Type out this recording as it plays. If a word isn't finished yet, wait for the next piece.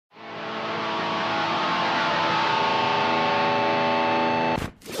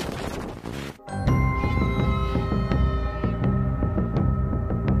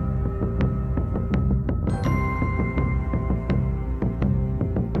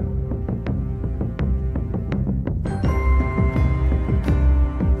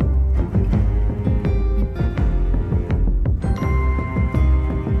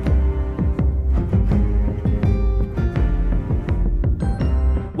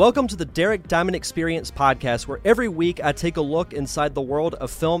Welcome to the Derek Diamond Experience podcast, where every week I take a look inside the world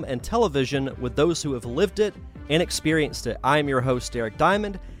of film and television with those who have lived it and experienced it. I am your host, Derek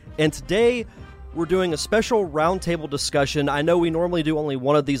Diamond, and today we're doing a special roundtable discussion. I know we normally do only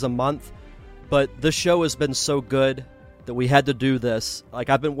one of these a month, but this show has been so good that we had to do this. Like,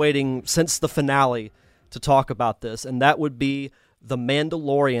 I've been waiting since the finale to talk about this, and that would be The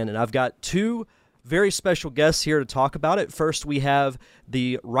Mandalorian. And I've got two very special guests here to talk about it. First, we have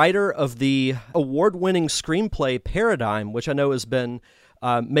the writer of the award-winning screenplay Paradigm, which I know has been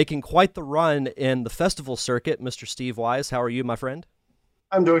making quite the run in the festival circuit, Mr. Steve Wise. How are you, my friend?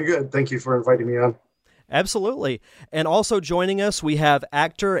 I'm doing good. Thank you for inviting me on. Absolutely. And also joining us, we have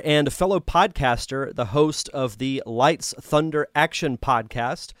actor and fellow podcaster, the host of the Lights, Thunder, Action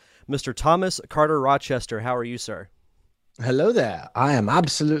podcast, Mr. Thomas Carter Rochester. How are you, sir? Hello there. I am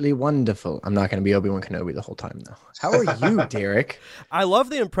absolutely wonderful. I'm not going to be Obi-Wan Kenobi the whole time, though. How are you, Derek? I love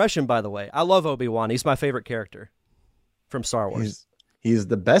the impression, by the way. I love Obi-Wan. He's my favorite character from Star Wars. He's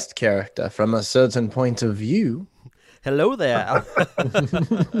the best character from a certain point of view. Hello there.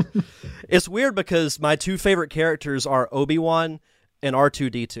 It's weird because my two favorite characters are Obi-Wan and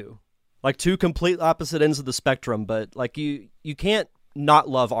R2-D2. Like two complete opposite ends of the spectrum, but like you can't not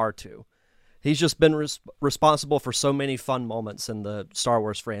love R2. He's just been responsible for so many fun moments in the Star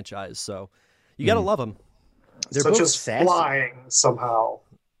Wars franchise, so you got to love him. They're such as sassy. Flying somehow.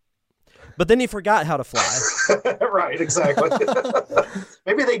 But then he forgot how to fly. Right, exactly.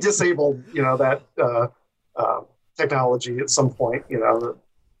 Maybe they disabled, that technology at some point,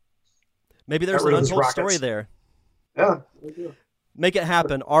 Maybe there's an untold story there. Yeah, they do. Make it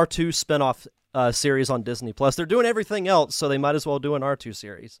happen. R2 spinoff series on Disney Plus. They're doing everything else, so they might as well do an R2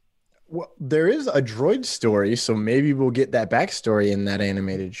 series. Well, there is a droid story, so maybe we'll get that backstory in that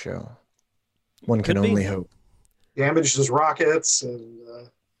animated show. One can only hope. Damaged his rockets and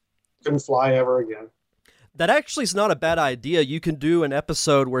couldn't fly ever again. That actually is not a bad idea. You can do an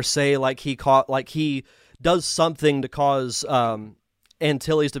episode where, say, he does something to cause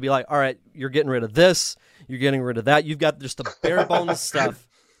Antilles to be like, all right, you're getting rid of this, you're getting rid of that. You've got just the bare bones stuff.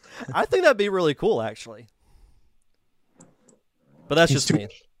 I think that'd be really cool, actually. But that's just me.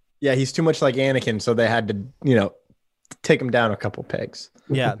 Yeah, he's too much like Anakin, so they had to, take him down a couple pegs.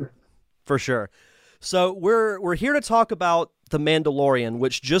 Yeah, for sure. So we're here to talk about The Mandalorian,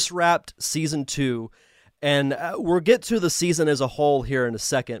 which just wrapped season 2, and we'll get to the season as a whole here in a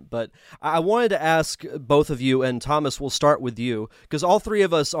second. But I wanted to ask both of you, and Thomas, we'll start with you, because all three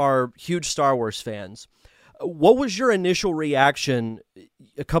of us are huge Star Wars fans. What was your initial reaction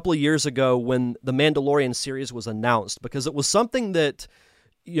a couple of years ago when the Mandalorian series was announced? Because it was something that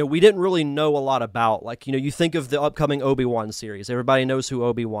we didn't really know a lot about. Like, you think of the upcoming Obi-Wan series. Everybody knows who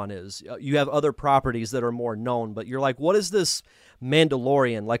Obi-Wan is. You have other properties that are more known, but you're like, what is this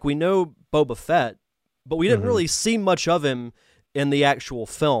Mandalorian? Like, we know Boba Fett, but we didn't really see much of him in the actual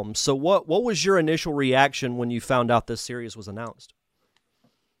film. So what was your initial reaction when you found out this series was announced?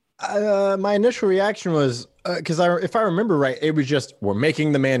 My initial reaction was, because if I remember right, it was just, we're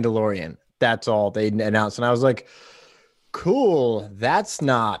making The Mandalorian. That's all they announced. And I was like, cool, that's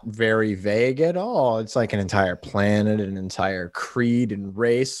not very vague at all. It's like an entire planet, an entire creed and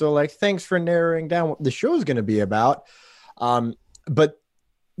race. So like, thanks for narrowing down what the show is going to be about. But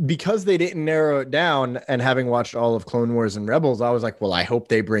because they didn't narrow it down, and having watched all of Clone Wars and Rebels, I was like, well, I hope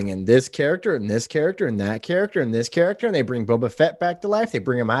they bring in this character and this character and that character and this character, and they bring Boba Fett back to life. They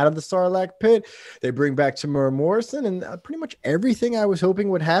bring him out of the Sarlacc pit. They bring back Tamura Morrison, and pretty much everything I was hoping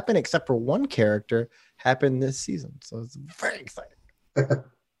would happen, except for one character, happened this season. So it's very exciting.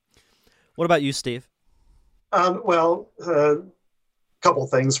 What about you, Steve? Couple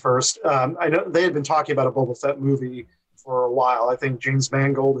things first. I know they had been talking about a Boba Fett movie for a while. I think James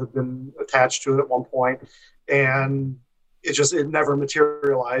Mangold had been attached to it at one point, and it never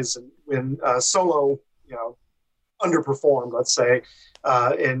materialized. And when Solo, underperformed, let's say,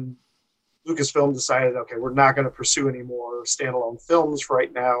 and Lucasfilm decided, okay, we're not going to pursue any more standalone films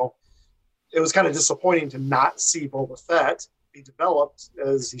right now. It was kind of disappointing to not see Boba Fett be developed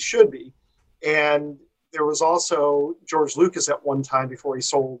as he should be. And there was also George Lucas at one time, before he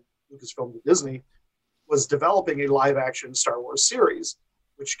sold Lucasfilm to Disney, was developing a live-action Star Wars series,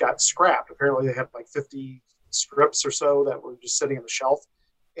 which got scrapped. Apparently they had like 50 scripts or so that were just sitting on the shelf.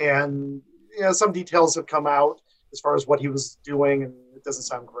 And some details have come out as far as what he was doing, and it doesn't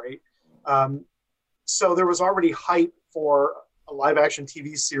sound great. So there was already hype for a live-action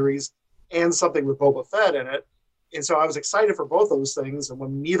TV series and something with Boba Fett in it. And so I was excited for both those things. And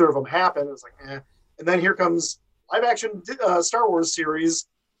when neither of them happened, it was like, eh. And then here comes live-action Star Wars series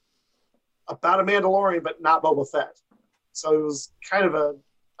about a Mandalorian, but not Boba Fett. So it was kind of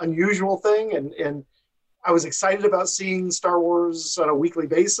unusual thing, and I was excited about seeing Star Wars on a weekly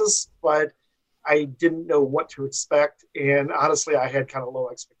basis, but I didn't know what to expect, and honestly, I had kind of low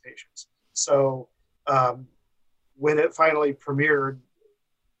expectations. So when it finally premiered,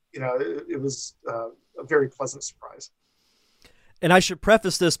 it was a very pleasant surprise. And I should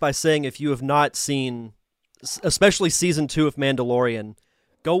preface this by saying, if you have not seen, especially season 2 of Mandalorian,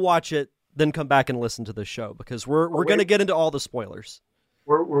 go watch it, then come back and listen to this show, because we're going to get into all the spoilers.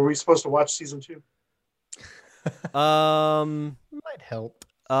 Were we supposed to watch season 2? Might help.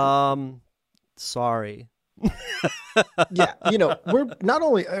 Sorry. Yeah, we're not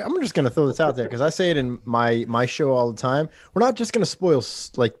only, I'm just going to throw this out there because I say it in my show all the time. We're not just going to spoil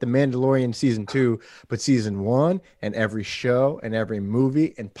like the Mandalorian season 2, but season 1 and every show and every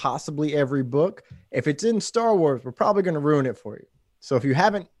movie and possibly every book. If it's in Star Wars, we're probably going to ruin it for you. So if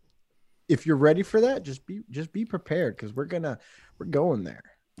you're ready for that, just be prepared, because we're going there.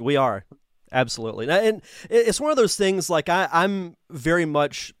 We are. Absolutely. And it's one of those things, like I'm very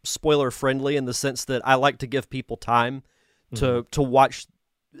much spoiler friendly in the sense that I like to give people time to watch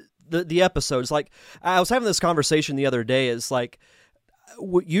the episodes. Like, I was having this conversation the other day, is like,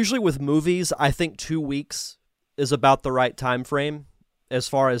 usually with movies, I think 2 weeks is about the right time frame as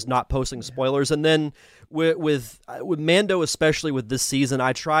far as not posting spoilers. And then with Mando, especially with this season,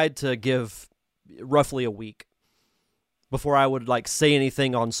 I tried to give roughly a week before I would like say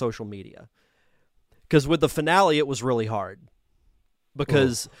anything on social media. Because with the finale, it was really hard.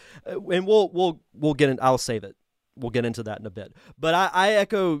 Because, and we'll get in. I'll save it. We'll get into that in a bit. But I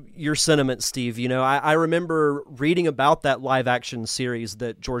echo your sentiment, Steve. I remember reading about that live action series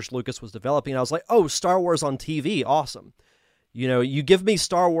that George Lucas was developing. I was like, oh, Star Wars on TV, awesome. You give me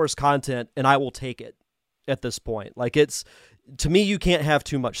Star Wars content, and I will take it. At this point, like, to me, you can't have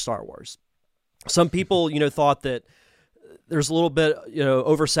too much Star Wars. Some people, thought that there's a little bit,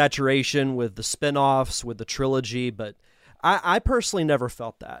 oversaturation with the spinoffs, with the trilogy, but I personally never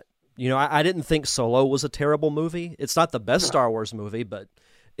felt that. I didn't think Solo was a terrible movie. It's not the best Star Wars movie, but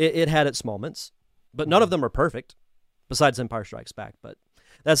it had its moments. But none of them are perfect, besides Empire Strikes Back. But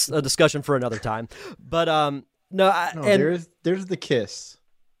that's a discussion for another time. But there's the kiss.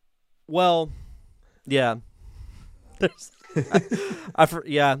 Well, yeah.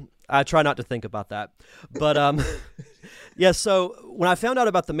 I try not to think about that. But yeah, so when I found out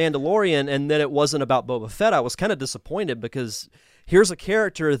about The Mandalorian and then it wasn't about Boba Fett, I was kind of disappointed, because here's a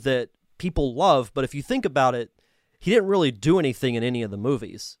character that people love, but if you think about it, he didn't really do anything in any of the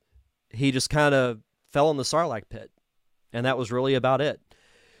movies. He just kind of fell in the Sarlacc pit, and that was really about it.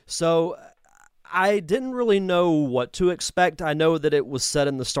 So I didn't really know what to expect. I know that it was set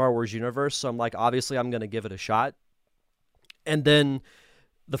in the Star Wars universe, so I'm like, obviously I'm going to give it a shot. And then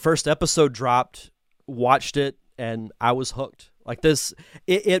the first episode dropped, watched it, and I was hooked. Like this,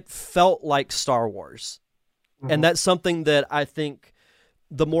 it felt like Star Wars. Mm-hmm. And that's something that I think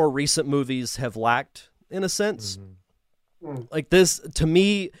the more recent movies have lacked, in a sense. Mm-hmm. Like this, to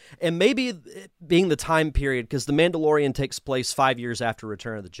me, and maybe being the time period, because The Mandalorian takes place 5 years after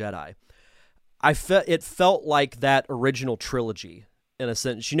Return of the Jedi. It felt like that original trilogy, in a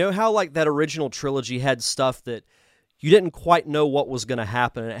sense. You know how like that original trilogy had stuff that you didn't quite know what was going to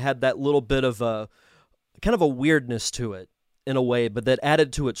happen, and it had that little bit of a kind of a weirdness to it in a way, but that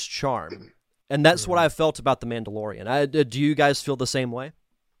added to its charm. And that's what I felt about The Mandalorian. Do you guys feel the same way?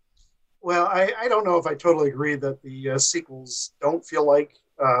 Well, I don't know if I totally agree that the sequels don't feel like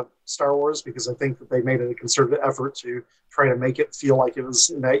Star Wars, because I think that they made a concerted effort to try to make it feel like it was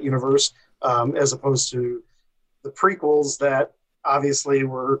in that universe, as opposed to the prequels that obviously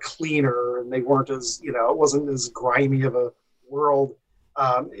were cleaner and they weren't as, it wasn't as grimy of a world.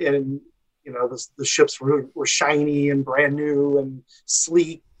 And, the ships were shiny and brand new and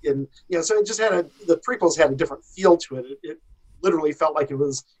sleek. And, so it just the prequels had a different feel to it. It literally felt like it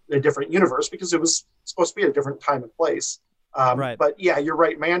was in a different universe because it was supposed to be a different time and place. Right. But yeah, you're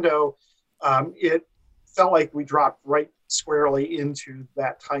right. Mando, it felt like we dropped right squarely into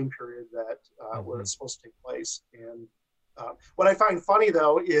that time period that where it's supposed to take place. And what I find funny,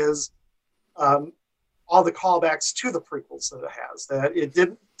 though, is all the callbacks to the prequels that it has, that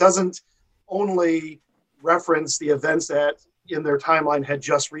it doesn't only reference the events that in their timeline had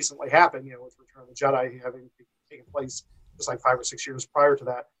just recently happened, with Return of the Jedi having taken place just like 5 or 6 years prior to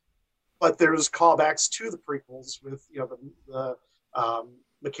that. But there's callbacks to the prequels with, the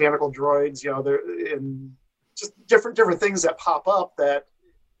mechanical droids, and just different things that pop up that,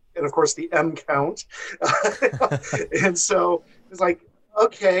 and of course the M count. And so it's like,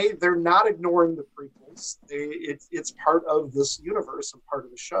 okay, they're not ignoring the prequels. It's part of this universe and part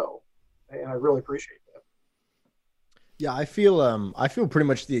of the show. And I really appreciate that. Yeah, I feel pretty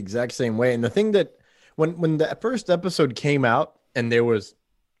much the exact same way. And the thing that when the first episode came out and there was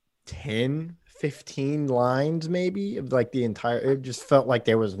 10, 15 lines maybe of like the entire, it just felt like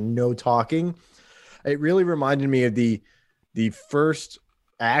there was no talking. It really reminded me of the first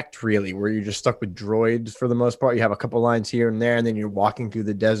act, really, where you're just stuck with droids for the most part. You have a couple lines here and there, and then you're walking through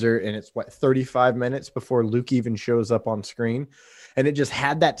the desert, and it's what, 35 minutes before Luke even shows up on screen. And it just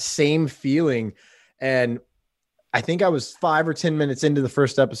had that same feeling. And I think I was 5 or 10 minutes into the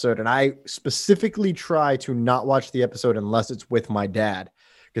first episode, and I specifically try to not watch the episode unless it's with my dad,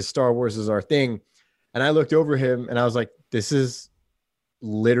 because Star Wars is our thing. And I looked over him and I was like, this is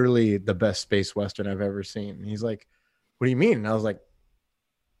literally the best space Western I've ever seen. And he's like, what do you mean? And I was like,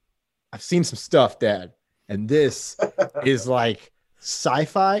 I've seen some stuff, Dad. And this is like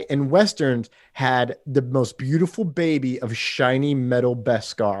sci-fi, and Westerns had the most beautiful baby of shiny metal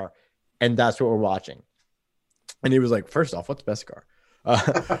Beskar. And that's what we're watching. And he was like, first off, what's Beskar?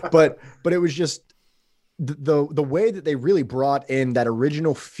 But it was just the way that they really brought in that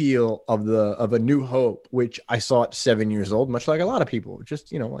original feel of A New Hope, which I saw at 7 years old, much like a lot of people,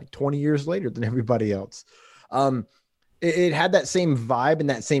 just, like 20 years later than everybody else. It had that same vibe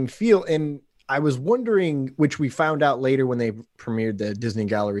and that same feel. And I was wondering, which we found out later when they premiered the Disney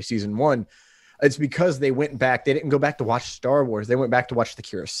Gallery season 1, it's because they went back. They didn't go back to watch Star Wars. They went back to watch the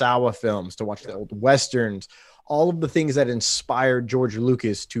Kurosawa films, to watch the old Westerns, all of the things that inspired George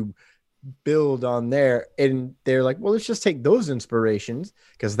Lucas to build on there. And they're like, well, let's just take those inspirations,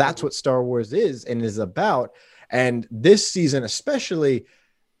 because that's what Star Wars is and is about. And this season, especially,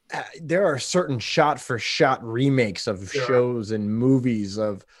 there are certain shot for shot remakes of shows and movies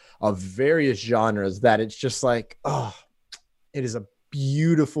of various genres that it's just like, oh, it is a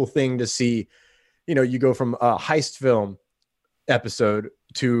beautiful thing to see. You go from a heist film episode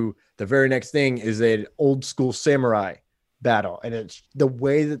to the very next thing is an old school samurai battle. And it's the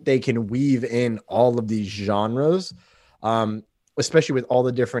way that they can weave in all of these genres, especially with all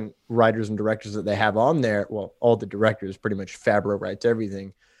the different writers and directors that they have on there. Well, all the directors, pretty much Favreau writes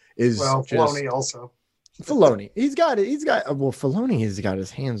everything. Filoni also. Filoni. Filoni has got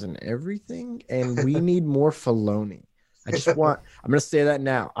his hands in everything, and we need more Filoni. I'm going to say that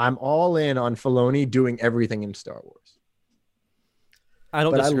now. I'm all in on Filoni doing everything in Star Wars. I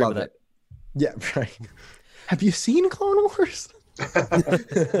disagree with that. Yeah, right. Have you seen Clone Wars?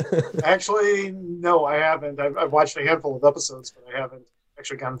 Actually, no, I haven't. I've watched a handful of episodes, but I haven't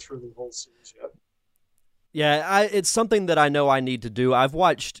actually gone through the whole series yet. Yeah, it's something that I know I need to do. I've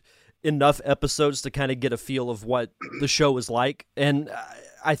watched enough episodes to kind of get a feel of what the show is like, and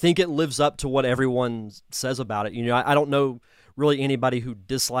I think it lives up to what everyone says about it. I don't know really anybody who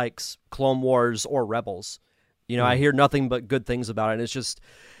dislikes Clone Wars or Rebels. I hear nothing but good things about it, and it's just,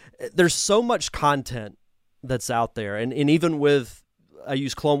 there's so much content that's out there, and even with, I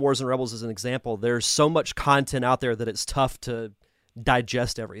use Clone Wars and Rebels as an example, there's so much content out there that it's tough to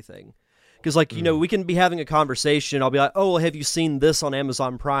digest everything. Because, we can be having a conversation. I'll be like, oh, well, have you seen this on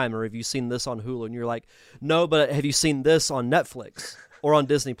Amazon Prime, or have you seen this on Hulu? And you're like, no, but have you seen this on Netflix or on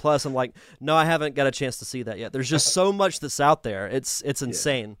Disney Plus? I'm like, no, I haven't got a chance to see that yet. There's just so much that's out there. It's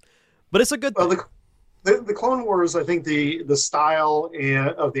insane. But it's a good thing. The Clone Wars, I think the style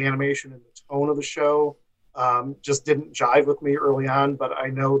of the animation and the tone of the show just didn't jive with me early on. But I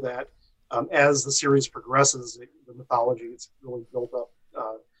know that as the series progresses, the mythology is really built up.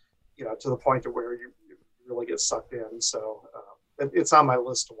 To the point to where you really get sucked in. So it's on my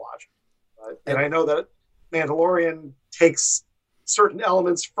list to watch. And I know that Mandalorian takes certain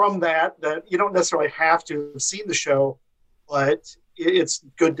elements from that you don't necessarily have to have seen the show, but it's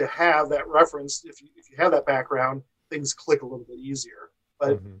good to have that reference. If you have that background, things click a little bit easier.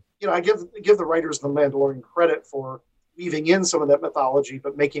 But, I give the writers of The Mandalorian credit for weaving in some of that mythology,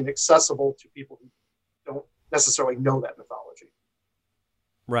 but making it accessible to people who don't necessarily know that mythology.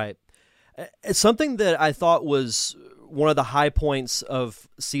 Right. It's something that I thought was one of the high points of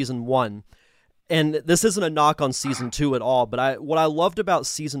season 1, and this isn't a knock on season 2 at all, but what I loved about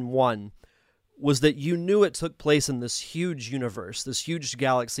season 1 was that you knew it took place in this huge universe, this huge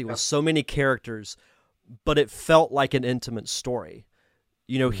galaxy with so many characters, but it felt like an intimate story.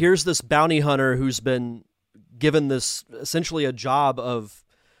 Here's this bounty hunter who's been given this, essentially a job of,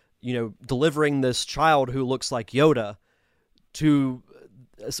 delivering this child who looks like Yoda to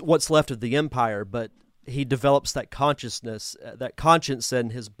what's left of the Empire, but he develops that consciousness, that conscience,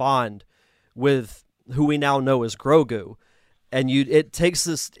 and his bond with who we now know as Grogu. And it takes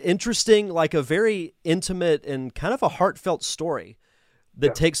this interesting, like a very intimate and kind of a heartfelt story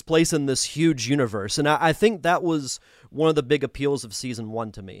that takes place in this huge universe. And I think that was one of the big appeals of season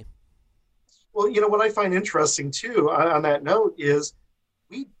 1 to me. Well, what I find interesting too on that note is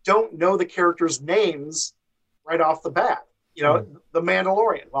we don't know the characters' names right off the bat. The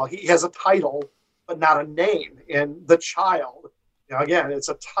Mandalorian, well, he has a title, but not a name. And the child, again, it's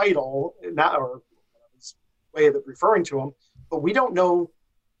a title, not or way of referring to him, but we don't know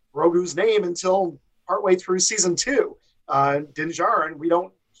Grogu's name until partway through season 2. Din Djarin, we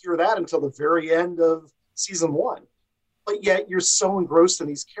don't hear that until the very end of season 1. But yet you're so engrossed in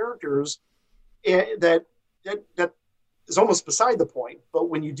these characters that is almost beside the point. But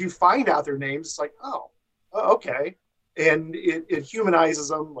when you do find out their names, it's like, oh, okay. And it humanizes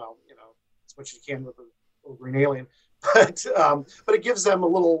them. Well, as much as you can with a little green alien, but it gives them a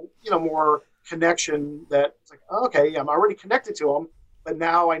little, more connection that it's like, okay, I'm already connected to them, but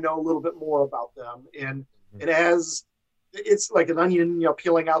now I know a little bit more about them. And as it's like an onion,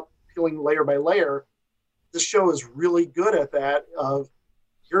 peeling layer by layer. This show is really good at that of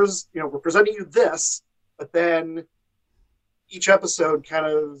here's, we're presenting you this, but then each episode kind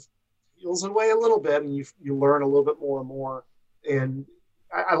of peels away a little bit and you learn a little bit more and more. And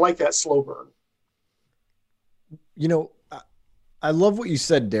I like that slow burn. I love what you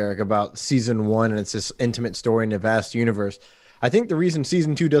said, Derek, about season 1 and it's this intimate story in a vast universe. I think the reason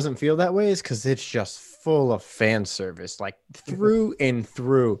season 2 doesn't feel that way is because it's just full of fan service, like through and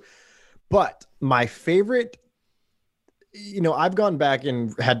through. But my favorite, I've gone back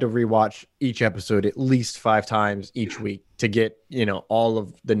and had to rewatch each episode at least 5 times each week to get, all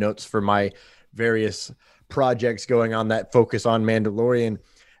of the notes for my various projects going on that focus on Mandalorian.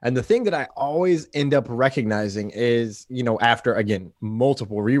 And the thing that I always end up recognizing is, after, again,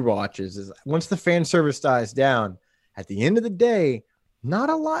 multiple rewatches, is once the fan service dies down, at the end of the day, not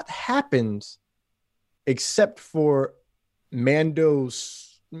a lot happens except for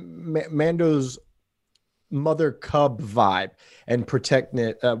Mando's mother cub vibe and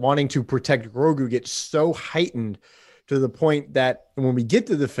wanting to protect Grogu gets so heightened to the point that when we get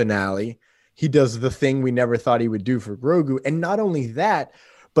to the finale, he does the thing we never thought he would do for Grogu. And not only that,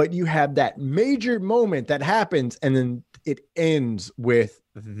 but you have that major moment that happens and then it ends with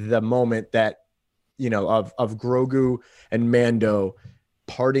the moment that, of Grogu and Mando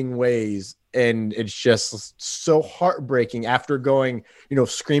parting ways. And it's just so heartbreaking after going,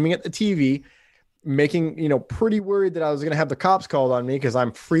 screaming at the TV, making, pretty worried that I was going to have the cops called on me because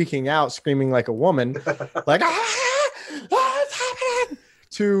I'm freaking out, screaming like a woman, like, what's happening?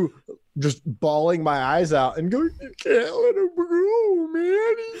 To just bawling my eyes out and going, you can't let him grow,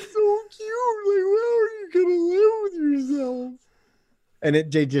 man. He's so cute. Like, how are you going to live with yourself? And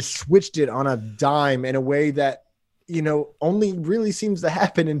they just switched it on a dime in a way that, only really seems to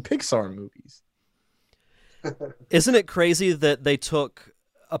happen in Pixar movies. Isn't it crazy that they took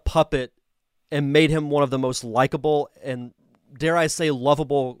a puppet and made him one of the most likable and, dare I say,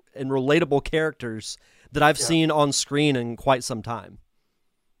 lovable and relatable characters that I've seen on screen in quite some time?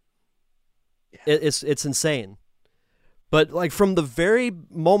 Yeah. It's insane. But like from the very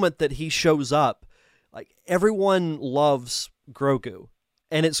moment that he shows up, like everyone loves Grogu.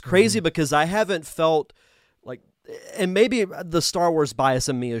 And it's crazy because I haven't felt like, and maybe the Star Wars bias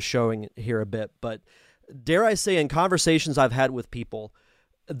in me is showing here a bit, but dare I say in conversations I've had with people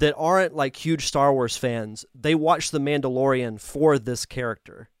that aren't like huge Star Wars fans, they watch The Mandalorian for this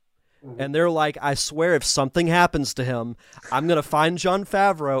character. And they're like, I swear if something happens to him, I'm going to find Jon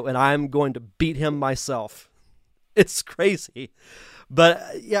Favreau and I'm going to beat him myself. It's crazy. But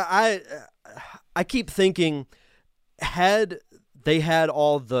yeah, I keep thinking, had they had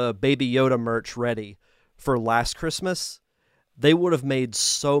all the Baby Yoda merch ready for last Christmas, they would have made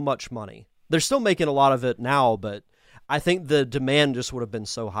so much money. They're still making a lot of it now, but I think the demand just would have been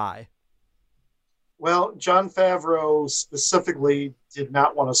so high. Well, Jon Favreau specifically did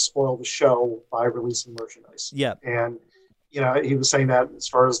not want to spoil the show by releasing merchandise. Yeah. And, he was saying that as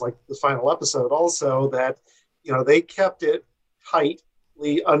far as like the final episode also that, they kept it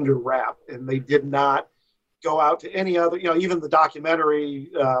tightly under wrap and they did not go out to any other, even the documentary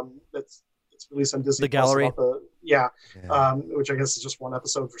that's released on Disney. The Gallery. Which I guess is just one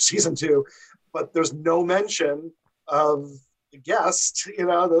episode for season 2, but there's no mention of the guest,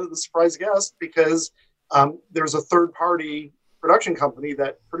 the surprise guest, because there's a third-party production company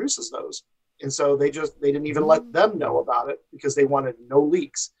that produces those. And so they didn't even let them know about it because they wanted no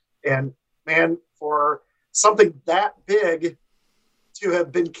leaks. And man, for something that big to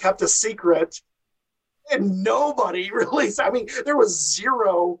have been kept a secret and nobody released, there was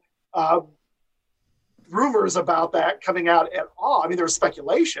zero rumors about that coming out at all. There was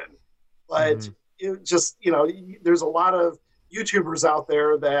speculation, but it just, there's a lot of YouTubers out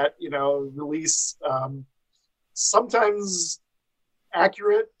there that, release sometimes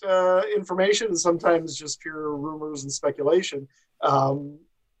accurate information and sometimes just pure rumors and speculation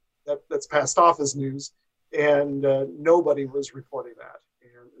that's passed off as news. And nobody was reporting that.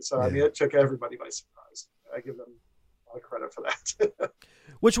 And so, I mean, it took everybody by surprise. I give them a lot of credit for that.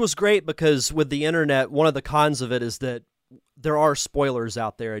 Which was great because with the internet, one of the cons of it is that there are spoilers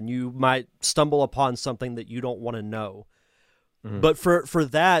out there and you might stumble upon something that you don't want to know. Mm-hmm. But for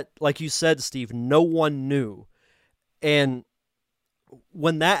that, like you said, Steve, no one knew. And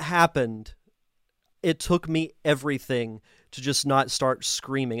when that happened, it took me everything to just not start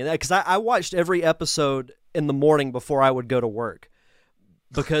screaming. And because I watched every episode in the morning before I would go to work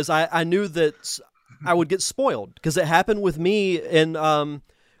because I knew that I would get spoiled because it happened with me in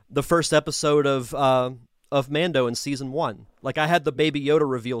the first episode of Mando in season 1. Like I had the Baby Yoda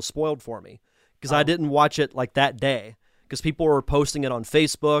reveal spoiled for me because I didn't watch it like that day because people were posting it on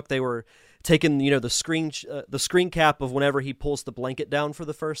Facebook. They were taking, the screen cap of whenever he pulls the blanket down for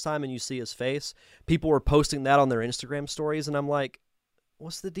the first time and you see his face. People were posting that on their Instagram stories, and I'm like,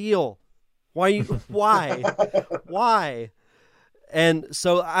 "What's the deal? Why? Why?" And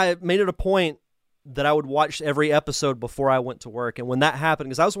so I made it a point that I would watch every episode before I went to work. And when that happened,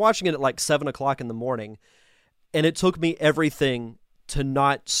 because I was watching it at like 7:00 in the morning, and it took me everything to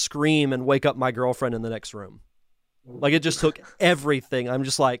not scream and wake up my girlfriend in the next room. Like it just took everything. I'm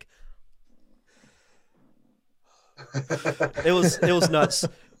just like. It was nuts.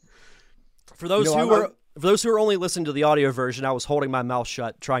 For those who are only listening to the audio version, I was holding my mouth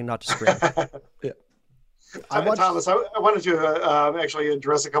shut, trying not to scream. Yeah. Thomas, I wanted to actually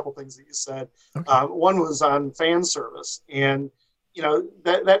address a couple things that you said. Okay. One was on fan service, and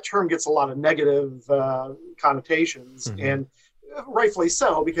that term gets a lot of negative connotations, mm-hmm. and rightfully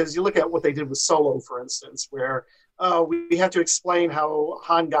so, because you look at what they did with Solo, for instance, where we have to explain how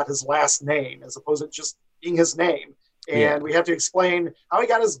Han got his last name as opposed to just being his name, and we have to explain how he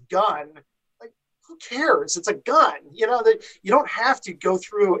got his gun. Like, who cares? It's a gun. That you don't have to go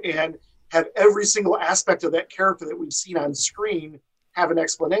through and have every single aspect of that character that we've seen on screen have an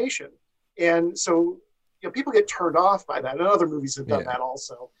explanation. And so, people get turned off by that, and other movies have done that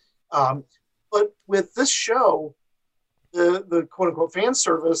also. But with this show, the quote unquote fan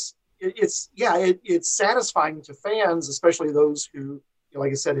service, it's satisfying to fans, especially those who,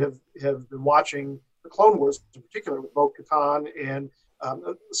 like I said, have been watching the Clone Wars in particular with Bo-Katan and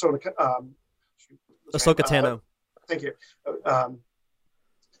Ahsoka Tano. Thank you.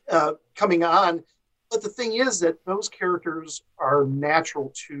 Coming on. But the thing is that those characters are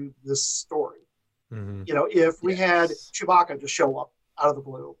natural to this story. Mm-hmm. If we had Chewbacca just show up out of the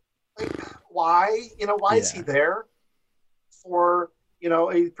blue, like, why? Why is he there? For,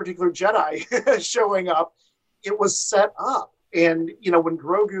 a particular Jedi showing up, it was set up. And, when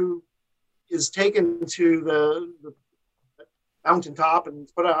Grogu is taken to the mountaintop and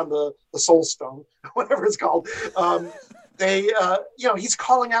put on the Soul Stone, whatever it's called, he's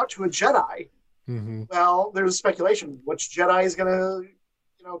calling out to a Jedi. Mm-hmm. Well, there's speculation which Jedi is going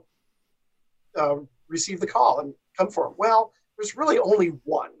to receive the call and come for him. Well, there's really only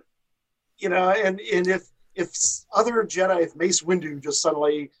one, and if other Jedi, if Mace Windu just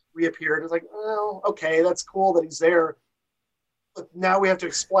suddenly reappeared, it's like, well, okay, that's cool that he's there. But now we have to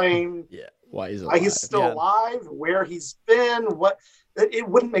explain why he's still alive, where he's been, what it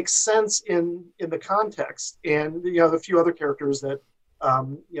wouldn't make sense in the context. And the few other characters that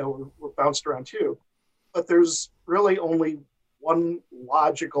were bounced around too. But there's really only one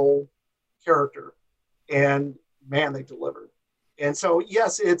logical character, and man, they delivered. And so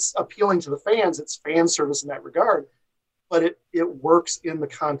yes, it's appealing to the fans, it's fan service in that regard, but it works in the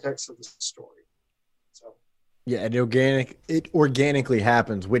context of the story. Yeah, it organically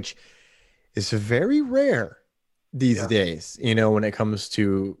happens, which is very rare these days, when it comes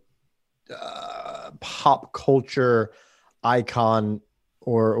to pop culture icon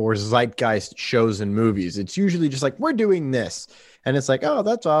or zeitgeist shows and movies. It's usually just like, we're doing this. And it's like, oh,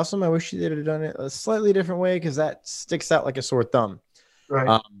 that's awesome. I wish they'd have done it a slightly different way because that sticks out like a sore thumb.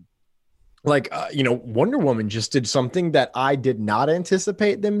 Right. Wonder Woman just did something that I did not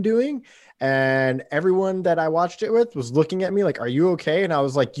anticipate them doing. And everyone that I watched it with was looking at me like, are you okay? And I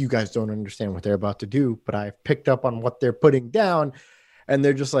was like, you guys don't understand what they're about to do, but I picked up on what they're putting down. And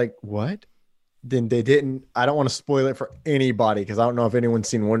they're just like, what? Then they didn't. I don't want to spoil it for anybody because I don't know if anyone's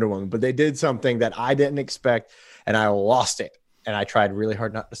seen Wonder Woman, but they did something that I didn't expect and I lost it. And I tried really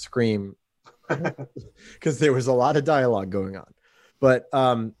hard not to scream because there was a lot of dialogue going on. But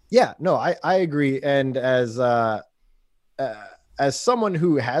I agree. And as someone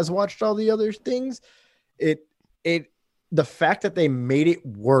who has watched all the other things, the fact that they made it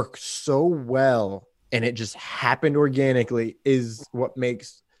work so well and it just happened organically is what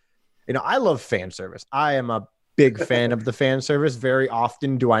makes, I love fan service. I am a big fan of the fan service. Very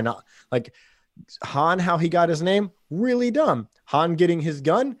often do I not like Han, how he got his name? Really dumb. Han getting his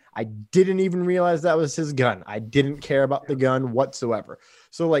gun? I didn't even realize that was his gun. I didn't care about the gun whatsoever.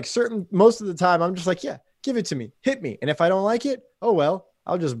 So like most of the time I'm just like, yeah, give it to me, hit me. And if I don't like it, oh well,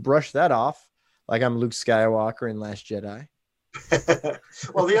 I'll just brush that off like I'm Luke Skywalker in Last Jedi.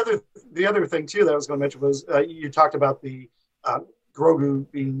 Well, the other thing too that I was going to mention was you talked about the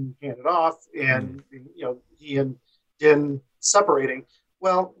Grogu being handed off and he and Din separating.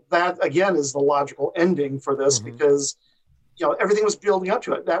 Well, that again is the logical ending for this because everything was building up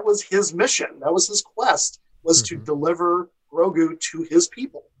to it. That was his mission. That was his quest, was to deliver Grogu to his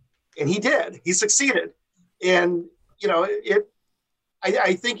people, and he did. He succeeded, and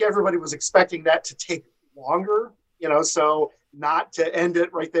I think everybody was expecting that to take longer. So not to end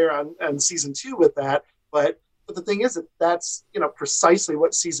it right there on season 2 with that, but the thing is that's precisely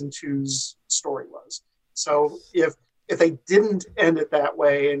what season 2's story was. So if they didn't end it that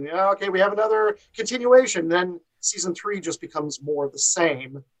way and okay, we have another continuation, then season 3 just becomes more of the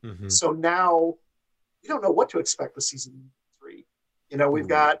same. So now we don't know what to expect with season 3. We've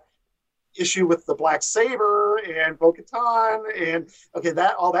got issue with the Black Saber and Bo-Katan and okay,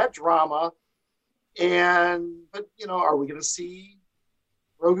 that all that drama. But are we going to see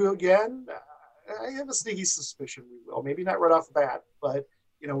Grogu again? I have a sneaky suspicion we will. Maybe not right off the bat, but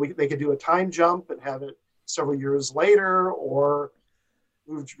they could do a time jump and have it several years later, or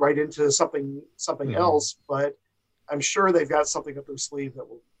move right into something else. But I'm sure they've got something up their sleeve that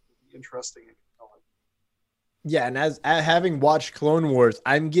will be interesting and compelling. Yeah, and as having watched Clone Wars,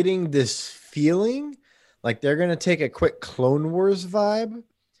 I'm getting this feeling like they're going to take a quick Clone Wars vibe,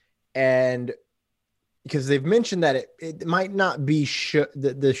 and because they've mentioned that it might not be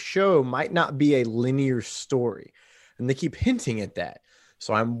the show might not be a linear story, and they keep hinting at that.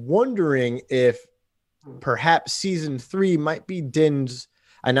 So I'm wondering if perhaps season 3 might be Din's,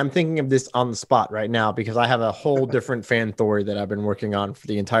 and I'm thinking of this on the spot right now because I have a whole different fan theory that I've been working on for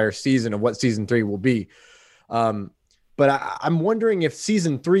the entire season of what season 3 will be. But I'm wondering if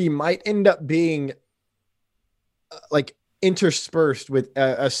season 3 might end up being like interspersed with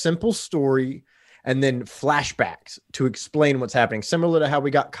a simple story and then flashbacks to explain what's happening, similar to how we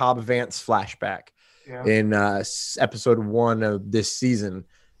got Cobb Vanth's flashback in episode 1 of this season,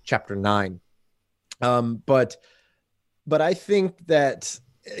 chapter 9. But I think that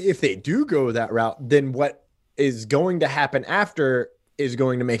if they do go that route, then what is going to happen after is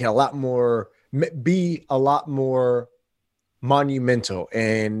going to make it be a lot more monumental,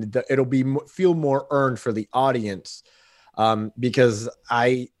 and it'll feel more earned for the audience. Because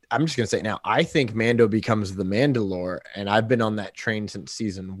I'm just going to say it now, I think Mando becomes the Mandalore, and I've been on that train since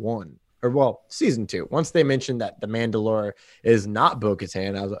season 1. Season 2. Once they mentioned that the Mandalore is not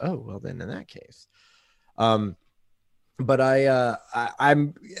Bo-Katan, I was like, oh, well, then in that case. But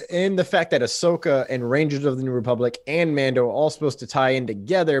I'm in the fact that Ahsoka and Rangers of the New Republic and Mando are all supposed to tie in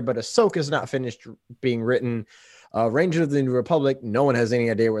together, but Ahsoka's not finished being written. Rangers of the New Republic, no one has any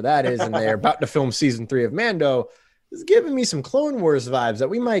idea where that is, and they're about to film season 3 of Mando. It's giving me some Clone Wars vibes that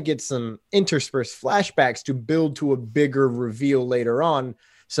we might get some interspersed flashbacks to build to a bigger reveal later on,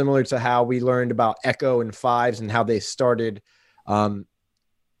 similar to how we learned about Echo and Fives and how they started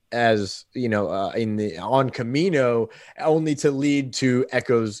as on Camino, only to lead to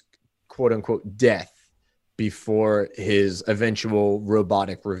Echo's quote unquote death before his eventual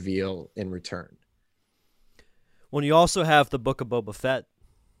robotic reveal in Return. Well, you also have the Book of Boba Fett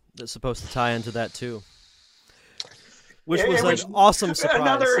that's supposed to tie into that too. Which was an awesome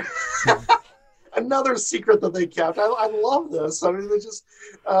surprise. Another secret that they kept. I love this. I mean, they just,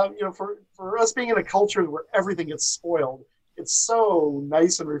 for us being in a culture where everything gets spoiled, it's so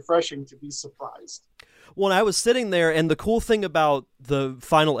nice and refreshing to be surprised. Well, I was sitting there, and the cool thing about the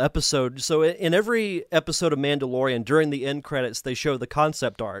final episode, so in every episode of Mandalorian, during the end credits, they show the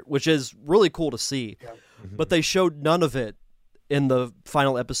concept art, which is really cool to see. Yeah. Mm-hmm. But they showed none of it in the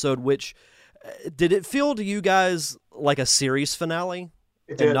final episode, which... Did it feel to you guys like a series finale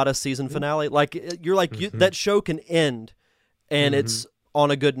and not a season finale? Like you're like that show can end and it's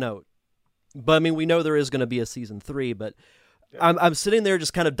on a good note. But I mean, we know there is going to be a season 3, but I'm sitting there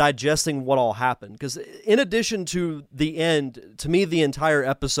just kind of digesting what all happened, because in addition to the end, to me the entire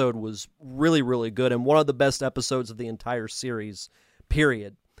episode was really, really good and one of the best episodes of the entire series,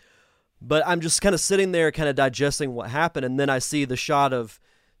 period. But I'm just kind of sitting there kind of digesting what happened, and then I see the shot of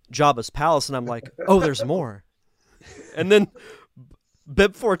Jabba's palace, and I'm like, oh, there's more. And then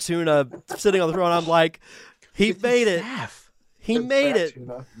Bib Fortuna sitting on the throne, I'm like, he made it. He made it.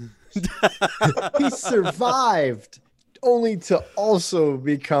 He survived only to also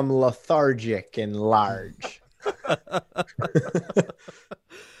become lethargic and large.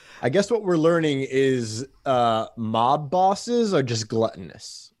 I guess what we're learning is mob bosses are just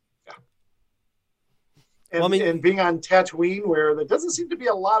gluttonous. And, and being on Tatooine, where there doesn't seem to be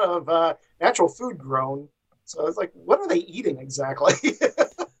a lot of natural food grown. So it's like, what are they eating exactly?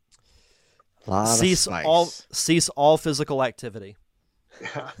 Cease all physical activity.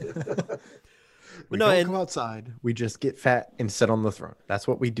 Yeah. We don't go outside. We just get fat and sit on the throne. That's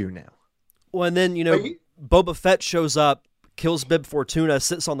what we do now. Well, and then, Boba Fett shows up, kills Bib Fortuna,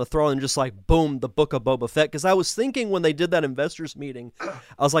 sits on the throne, and just like, boom, the book of Boba Fett. Because I was thinking when they did that investors meeting,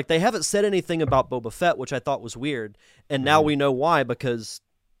 I was like, they haven't said anything about Boba Fett, which I thought was weird. And now we know why, because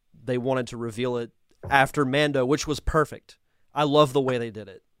they wanted to reveal it after Mando, which was perfect. I love the way they did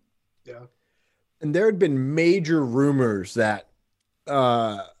it. Yeah. And there had been major rumors that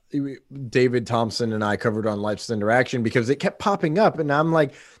David Thompson and I covered on Life's Interaction because it kept popping up. And I'm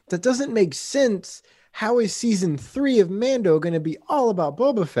like, that doesn't make sense. How is season 3 of Mando going to be all about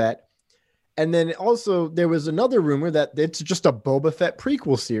Boba Fett? And then also there was another rumor that it's just a Boba Fett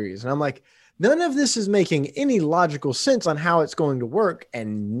prequel series. And I'm like, none of this is making any logical sense on how it's going to work.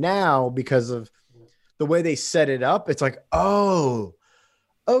 And now, because of the way they set it up, it's like, oh,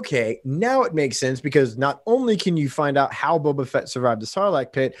 okay, now it makes sense, because not only can you find out how Boba Fett survived the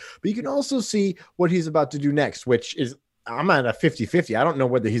Sarlacc pit, but you can also see what he's about to do next, which is, I'm at a 50-50. I don't know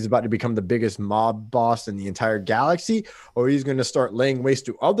whether he's about to become the biggest mob boss in the entire galaxy, or he's going to start laying waste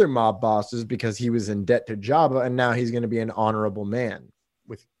to other mob bosses because he was in debt to Jabba, and now he's going to be an honorable man,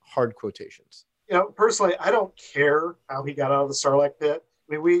 with hard quotations. Personally, I don't care how he got out of the Sarlacc pit.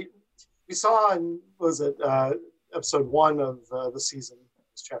 I mean, we saw in, episode 1 of the season,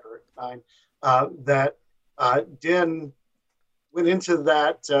 chapter 9, that Din went into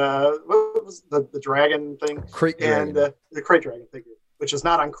that what was the dragon thing, crate dragon. And the crate dragon thing, which is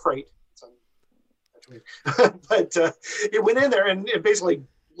not on crate, it's on Tatooine. But it went in there and it basically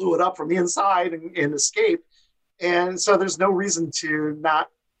blew it up from the inside and escaped. And so there's no reason to not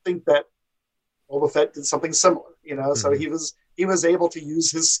think that Boba Fett did something similar, So he was able to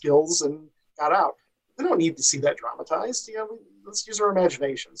use his skills and got out. We don't need to see that dramatized. Let's use our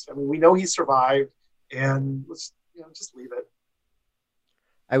imaginations. I mean, we know he survived, and let's just leave it.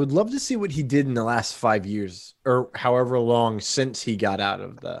 I would love to see what he did in the last 5 years, or however long since he got out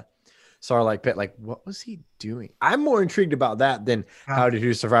of the Sarlacc pit. Like, what was he doing? I'm more intrigued about that than how did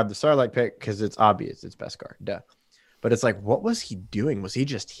he survive the Sarlacc pit, because it's obvious, it's Beskar, duh. But it's like, what was he doing? Was he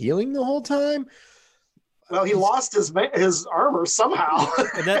just healing the whole time? Well, he lost his armor somehow.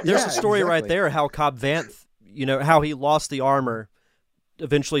 And there's a story right there, how Cobb Vanth, how he lost the armor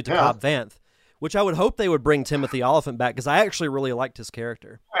eventually to Cobb Vanth, which I would hope they would bring Timothy Oliphant back, because I actually really liked his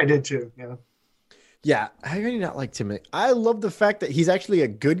character. I did too, yeah. Yeah, I really not like Timothy. I love the fact that he's actually a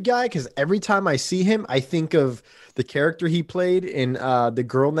good guy, because every time I see him, I think of the character he played in The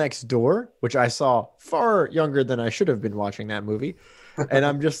Girl Next Door, which I saw far younger than I should have been watching that movie. And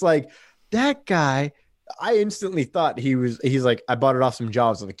I'm just like, that guy... I instantly thought he's like, I bought it off some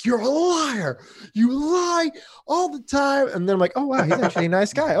jobs. I'm like, you're a liar. You lie all the time. And then I'm like, oh, wow, he's actually a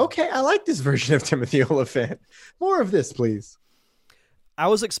nice guy. Okay, I like this version of Timothy Oliphant. More of this, please. I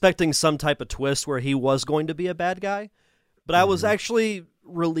was expecting some type of twist where he was going to be a bad guy, but I was actually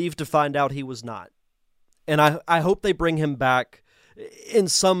relieved to find out he was not. And I hope they bring him back in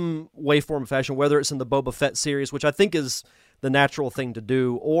some way, form, fashion, whether it's in the Boba Fett series, which I think is the natural thing to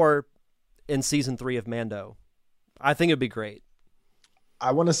do, or in season 3 of Mando. I think it'd be great.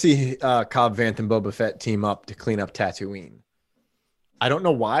 I want to see Cobb Vanth and Boba Fett team up to clean up Tatooine. I don't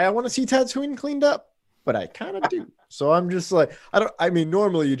know why I want to see Tatooine cleaned up, but I kind of do. So I'm just like,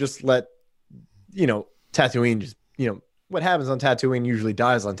 normally you just let, Tatooine just, what happens on Tatooine usually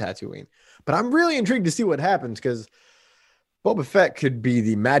dies on Tatooine. But I'm really intrigued to see what happens, because Boba Fett could be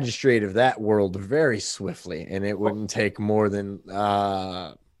the magistrate of that world very swiftly, and it wouldn't take more than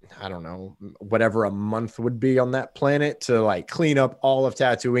I don't know, whatever a month would be on that planet to like clean up all of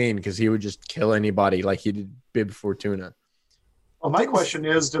Tatooine, because he would just kill anybody like he did Bib Fortuna. Well, my question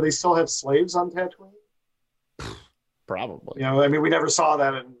is, do they still have slaves on Tatooine? Probably. We never saw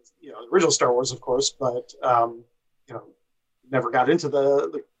that in the original Star Wars, of course, but never got into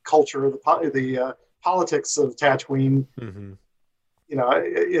the culture, the politics of Tatooine. Mm-hmm.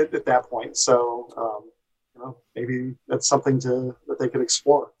 At that point. So maybe that's something that they could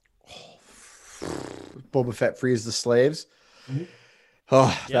explore. Boba Fett frees the slaves. Mm-hmm.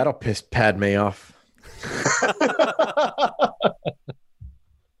 Oh, yeah. That'll piss Padme off.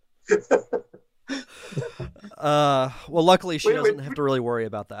 Well, luckily she doesn't have to really worry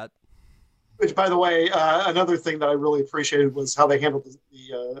about that. Which, by the way, another thing that I really appreciated was how they handled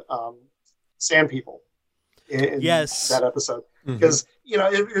the Sand People in Yes. that episode, because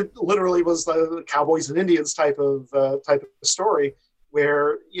it literally was the cowboys and Indians type of story,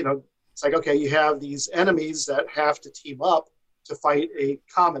 where it's like, okay, you have these enemies that have to team up to fight a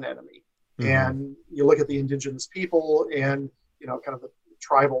common enemy, and you look at the indigenous people and kind of the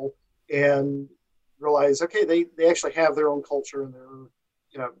tribal, and realize, okay, they actually have their own culture, and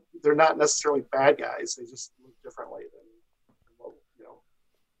they're not necessarily bad guys. They just look differently than what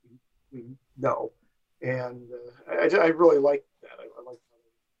we know. And I really like that.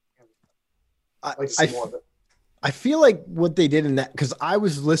 I like to see more of it. I feel like what they did in that, because I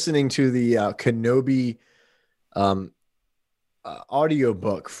was listening to the Kenobi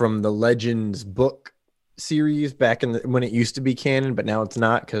audiobook from the Legends book series back when it used to be canon, but now it's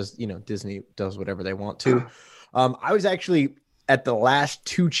not, because Disney does whatever they want to. I was actually at the last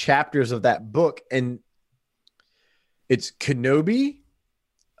 2 chapters of that book, and it's Kenobi,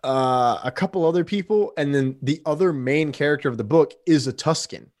 a couple other people, and then the other main character of the book is a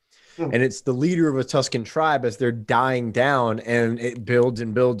Tusken. And it's the leader of a Tusken tribe as they're dying down, and it builds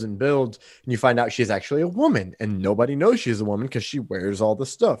and builds and builds. And you find out she's actually a woman, and nobody knows she's a woman because she wears all the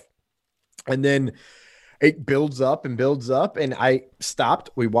stuff. And then it builds up and builds up. And I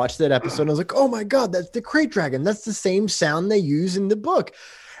stopped. We watched that episode. And I was like, oh my God, that's the Krayt Dragon. That's the same sound they use in the book.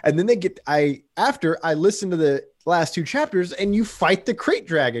 And then after I listened to the last 2 chapters, and you fight the Krayt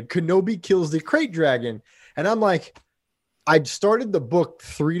Dragon. Kenobi kills the Krayt Dragon. And I'm like, I'd started the book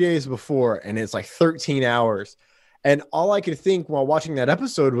 3 days before, and it's like 13 hours. And all I could think while watching that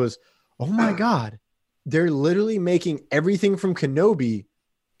episode was, oh my God, they're literally making everything from Kenobi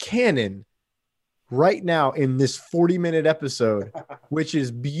canon right now in this 40-minute episode, which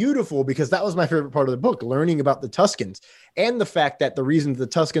is beautiful, because that was my favorite part of the book, learning about the Tuskens, and the fact that the reason the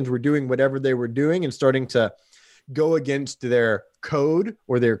Tuskens were doing whatever they were doing and starting to go against their code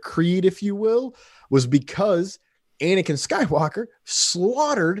or their creed, if you will, was because Anakin Skywalker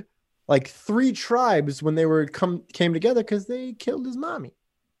slaughtered like 3 tribes when they came together because they killed his mommy.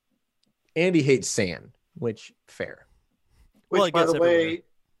 And he hates sand, which fair. Which, by the way,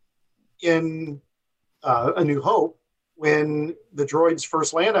 in A New Hope, when the droids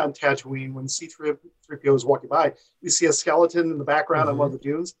first land on Tatooine, when C-3PO is walking by, we see a skeleton in the background on one of the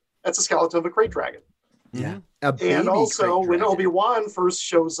dunes. That's a skeleton of a Krayt Dragon. Yeah. And also, when Obi-Wan first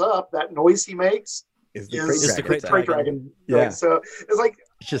shows up, that noise he makes is the Krayt Dragon. Yeah. Right? So it's like,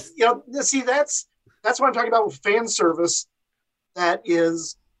 see, that's what I'm talking about with fan service. That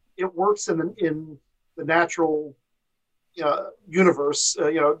is, it works in the natural universe.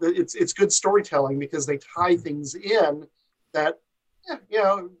 It's good storytelling, because they tie things in that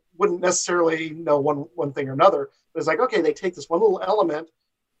wouldn't necessarily know one thing or another. But it's like, okay, they take this one little element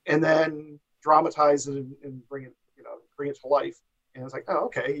and then dramatize it and bring it to life. And it's like, oh,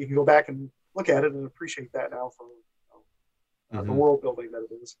 okay, you can go back and look at it and appreciate that now for the world building that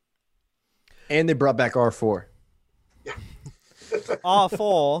it is. And they brought back R4. Yeah.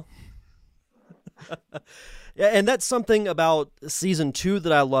 Awful. Yeah, and that's something about season 2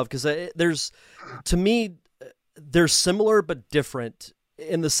 that I love, because to me, they're similar but different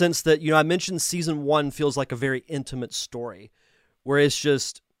in the sense that, I mentioned season 1 feels like a very intimate story, where it's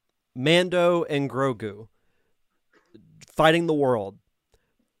just Mando and Grogu fighting the world.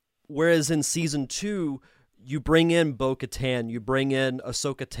 Whereas in season 2, you bring in Bo-Katan, you bring in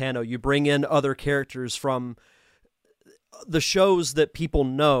Ahsoka Tano, you bring in other characters from the shows that people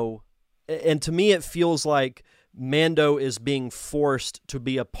know. And to me, it feels like Mando is being forced to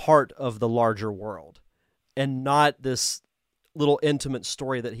be a part of the larger world and not this little intimate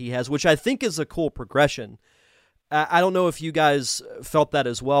story that he has, which I think is a cool progression. I don't know if you guys felt that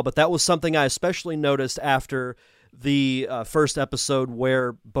as well, but that was something I especially noticed after the first episode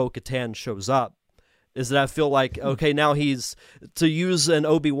where Bo-Katan shows up, is that I feel like, okay, now he's, to use an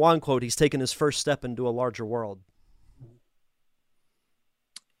Obi-Wan quote, he's taken his first step into a larger world.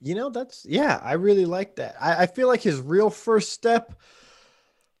 I really like that. I feel like his real first step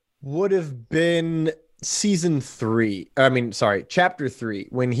would have been chapter 3,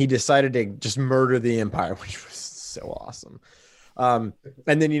 when he decided to just murder the Empire, which was so awesome. And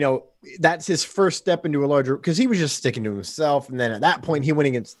then, that's his first step into a larger, because he was just sticking to himself. And then at that point, he went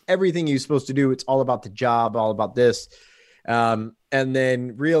against everything he was supposed to do. It's all about the job, all about this. And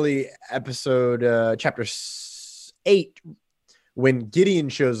then really chapter 8, when Gideon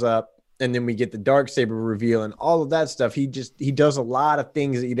shows up, and then we get the Darksaber reveal and all of that stuff, he does a lot of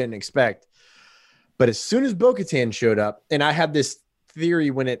things that you didn't expect. But as soon as Bo-Katan showed up, and I had this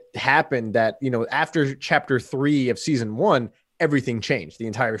theory when it happened that, after chapter 3 of season 1, everything changed. The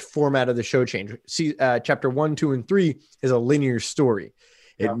entire format of the show changed. See, chapter 1, 2, and 3 is a linear story.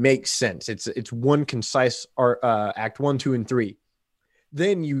 It makes sense. It's one concise act 1, 2, and 3.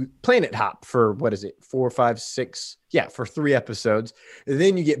 Then you planet hop for, what is it, 4, 5, 6? Yeah, for 3 episodes. And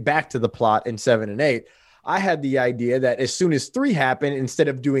then you get back to the plot in 7 and 8. I had the idea that as soon as 3 happened, instead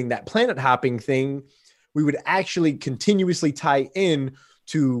of doing that planet hopping thing, we would actually continuously tie in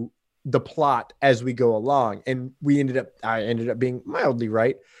to the plot as we go along. And I ended up being mildly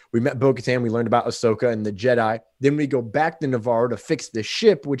right. We met Bo-Katan, we learned about Ahsoka and the Jedi. Then we go back to Navarro to fix the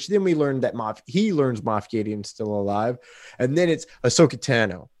ship, which then we learned that he learns Moff Gideon's still alive. And then it's Ahsoka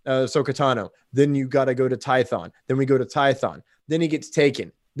Tano. Then you got to go to Tython. Then we go to Tython. Then he gets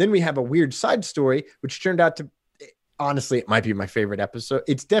taken. Then we have a weird side story, which turned out to, honestly, it might be my favorite episode.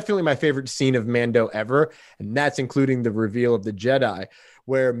 It's definitely my favorite scene of Mando ever. And that's including the reveal of the Jedi,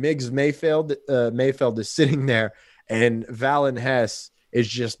 where Miggs Mayfeld is sitting there and Valen Hess is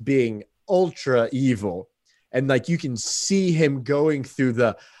just being ultra evil. And like, you can see him going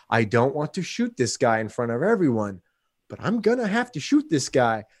through I don't want to shoot this guy in front of everyone, but I'm going to have to shoot this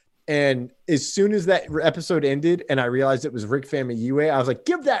guy. And as soon as that episode ended and I realized it was Rick Famuyiwa, I was like,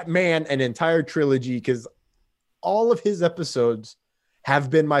 give that man an entire trilogy, because all of his episodes have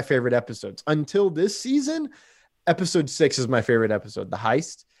been my favorite episodes until this season. Episode 6 is my favorite episode.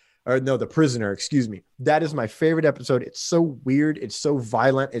 The Prisoner, excuse me. That is my favorite episode. It's so weird. It's so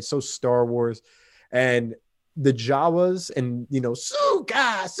violent. It's so Star Wars. And the Jawas and,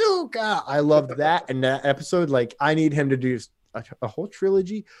 Suka. I loved that. And that episode, like, I need him to do a whole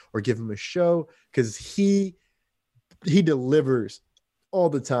trilogy or give him a show, because he delivers all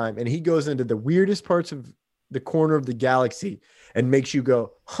the time. And he goes into the weirdest parts of the corner of the galaxy and makes you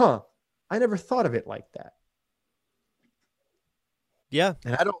go, I never thought of it like that. Yeah.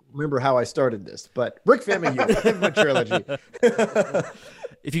 And I don't remember how I started this, but Rick Famuyiwa, give him a trilogy.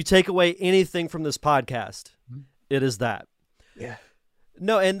 If you take away anything from this podcast, it is that. Yeah.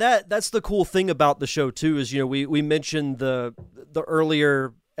 No, and that's the cool thing about the show too, is, we mentioned the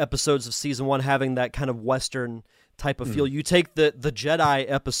earlier episodes of season 1 having that kind of Western type of feel. You take the Jedi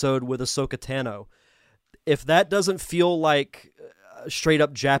episode with Ahsoka Tano. If that doesn't feel like a straight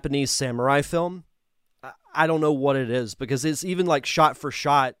up Japanese samurai film, I don't know what it is, because it's even like shot for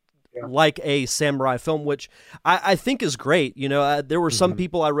shot like a samurai film, which I think is great. There were some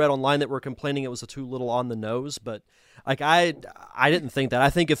people I read online that were complaining it was too little on the nose, but like I didn't think that. I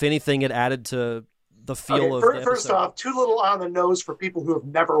think if anything, it added to the feel of the episode. First off, too little on the nose for people who have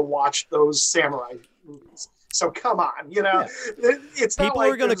never watched those samurai movies. So come on, it's not people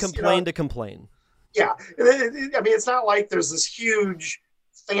like are going to complain to complain. Yeah, I mean, it's not like there's this huge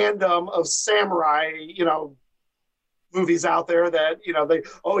fandom of samurai, movies out there that,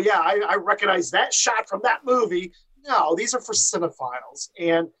 I recognize that shot from that movie. No, these are for cinephiles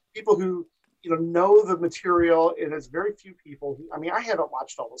and people who, know the material. And there's very few people who, I haven't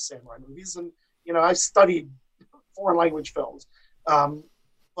watched all those samurai movies, and, I studied foreign language films.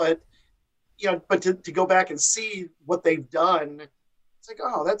 But to go back and see what they've done, it's like,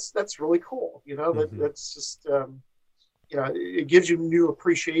 oh, that's really cool. That's just, it gives you new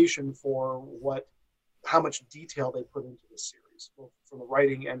appreciation for how much detail they put into this series, both from the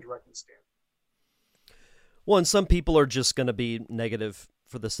writing and directing standpoint. Well, and some people are just going to be negative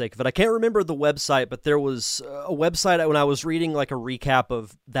for the sake of it. I can't remember the website, but there was a website when I was reading like a recap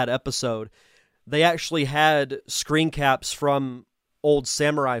of that episode. They actually had screen caps from old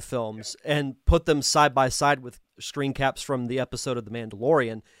samurai films and put them side by side with screen caps from the episode of The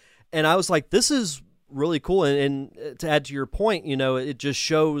Mandalorian. And I was like, this is really cool. And to add to your point, it just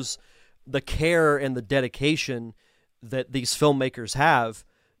shows the care and the dedication that these filmmakers have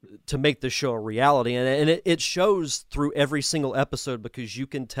to make this show a reality. And it shows through every single episode, because you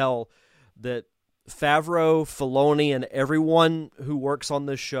can tell that Favreau, Filoni, and everyone who works on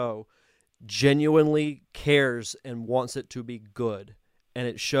this show genuinely cares and wants it to be good. And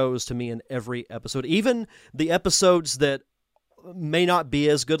it shows to me in every episode, even the episodes that may not be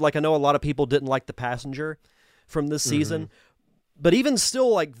as good. Like, I know a lot of people didn't like The Passenger from this season, but even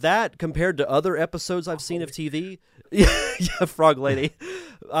still, like that compared to other episodes I've seen of TV, yeah, Frog Lady,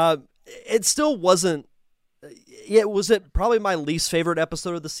 it still wasn't. Yeah, was it probably my least favorite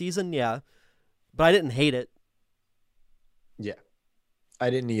episode of the season? Yeah, but I didn't hate it. Yeah, I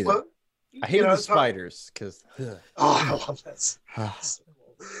didn't either. Well, I hated the spiders because. Oh, I love that.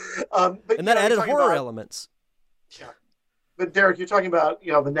 And that added horror elements. Yeah. But Derek, you're talking about, the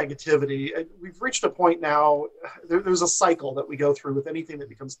negativity. We've reached a point now, there's a cycle that we go through with anything that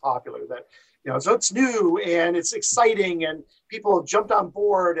becomes popular that, so it's new and it's exciting and people have jumped on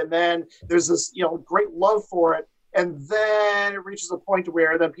board, and then there's this, great love for it. And then it reaches a point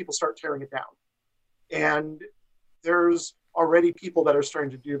where then people start tearing it down. And there's already people that are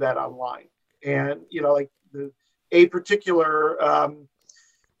starting to do that online. And, like a particular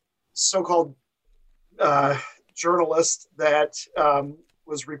so-called journalist that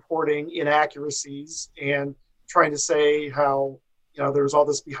was reporting inaccuracies and trying to say how, there was all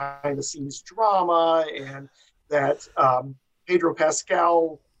this behind the scenes drama, and that Pedro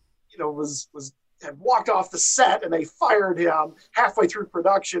Pascal, had walked off the set and they fired him halfway through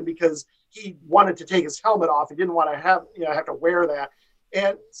production because he wanted to take his helmet off. He didn't want to have to wear that.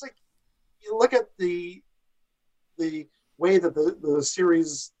 And it's like, you look at the way that the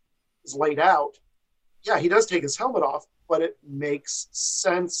series is laid out. Yeah, he does take his helmet off, but it makes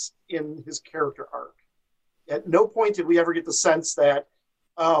sense in his character arc. At no point did we ever get the sense that,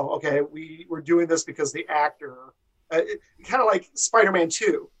 oh, okay, we're doing this because the actor, kind of like Spider-Man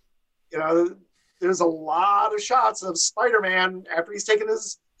 2, there's a lot of shots of Spider-Man after he's taken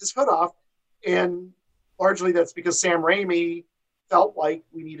his hood off. And largely that's because Sam Raimi felt like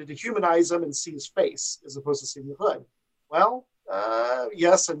we needed to humanize him and see his face as opposed to seeing the hood. Well,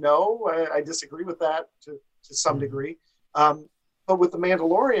 yes and no. I disagree with that to some degree. But with The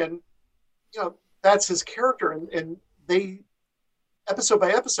Mandalorian, that's his character. And they, episode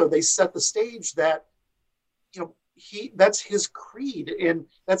by episode, they set the stage that, that's his creed. And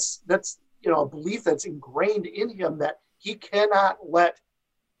that's a belief that's ingrained in him that he cannot let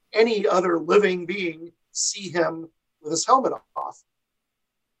any other living being see him with his helmet off.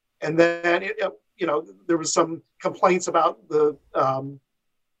 And then, there was some complaints about the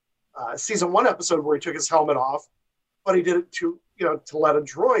season 1 episode where he took his helmet off, but he did it to let a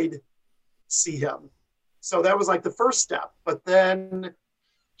droid see him. So that was like the first step. But then,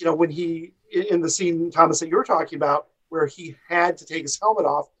 when he, in the scene, Thomas, that you were talking about, where he had to take his helmet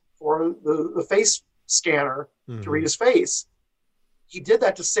off for the face scanner to read his face, he did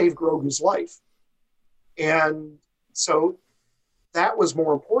that to save Grogu's life. And so that was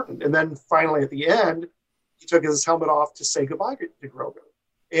more important. And then finally at the end, he took his helmet off to say goodbye to Grogu.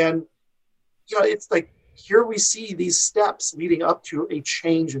 And, it's like, here we see these steps leading up to a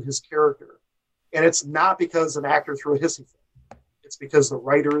change in his character. And it's not because an actor threw a hissy fit. It's because the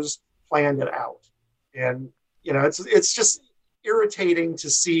writers planned it out. And, it's just irritating to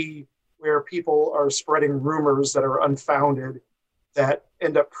see where people are spreading rumors that are unfounded that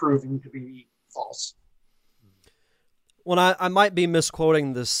end up proving to be false. Well, I might be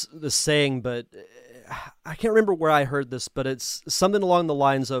misquoting this saying, but I can't remember where I heard this, but it's something along the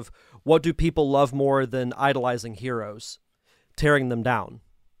lines of, what do people love more than idolizing heroes? Tearing them down.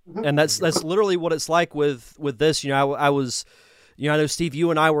 Mm-hmm. And that's literally what it's like with this. I was, I know, Steve, you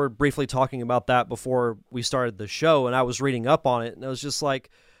and I were briefly talking about that before we started the show, and I was reading up on it, and I was just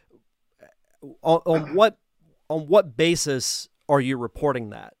like, on what basis are you reporting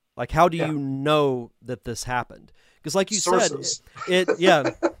that? Like, how do you know that this happened? Because like you sources. Said,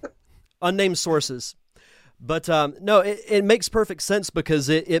 unnamed sources. But no, it makes perfect sense because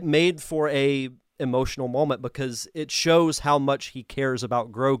it made for a emotional moment, because it shows how much he cares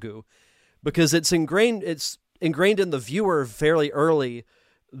about Grogu, because it's ingrained in the viewer fairly early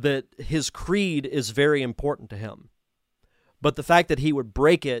that his creed is very important to him. But the fact that he would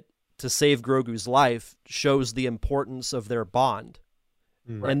break it to save Grogu's life shows the importance of their bond.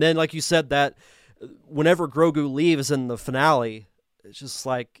 Right. And then, like you said, that whenever Grogu leaves in the finale, it's just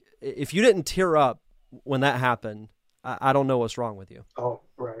like, if you didn't tear up when that happened, I don't know what's wrong with you. Oh,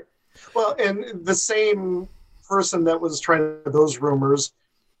 right. Well, and the same person that was trying those rumors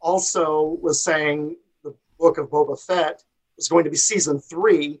also was saying the book of Boba Fett was going to be season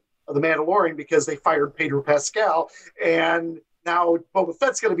 3 of The Mandalorian because they fired Pedro Pascal, and now Boba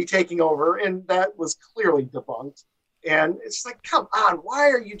Fett's going to be taking over, and that was clearly debunked. And it's like, come on, why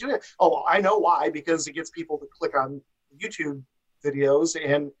are you doing it? Oh, well, I know why, because it gets people to click on YouTube videos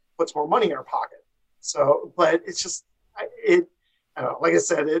and puts more money in our pocket. So, but it's just, I don't know, like I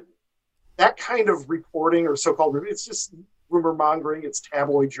said, that kind of reporting, or so-called, it's just rumor mongering, it's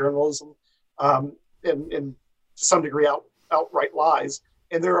tabloid journalism, and to some degree outright lies.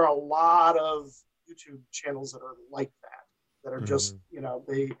 And there are a lot of YouTube channels that are like that are just,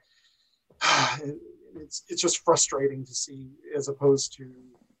 it's just frustrating to see, as opposed to,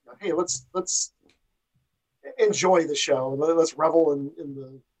 hey, let's enjoy the show. Let's revel in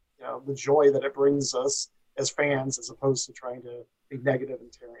the joy that it brings us as fans, as opposed to trying to be negative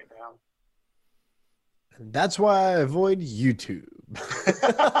and tearing it down. And that's why I avoid YouTube.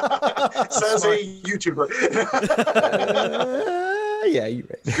 Says a YouTuber. Yeah, you're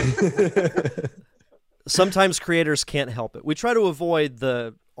right. Sometimes creators can't help it. We try to avoid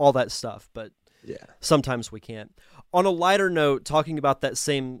all that stuff, but Yeah. Sometimes we can't. On a lighter note, talking about that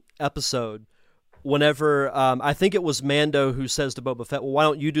same episode, whenever I think it was Mando who says to Boba Fett, well, why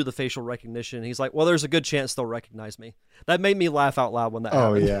don't you do the facial recognition? And he's like, well, there's a good chance they'll recognize me. That made me laugh out loud when that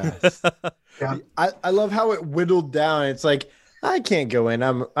happened. Yeah. Yeah. I love how it whittled down. It's like, I can't go in.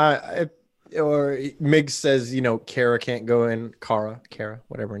 Or Migs says, Kara can't go in. Kara,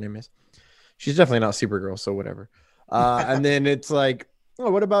 whatever her name is. She's definitely not Supergirl, so whatever. And then it's like, oh,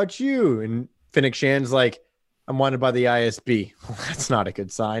 what about you? And Fennec Shan's like, I'm wanted by the ISB. Well, that's not a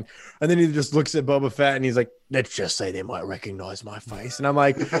good sign. And then he just looks at Boba Fett and he's like, let's just say they might recognize my face. And I'm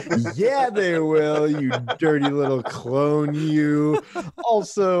like, yeah, they will, you dirty little clone, you.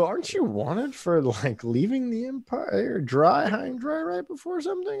 Also, aren't you wanted for leaving the Empire high and dry right before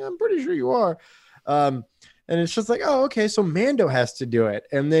something? I'm pretty sure you are. And it's just like, oh, okay, so Mando has to do it.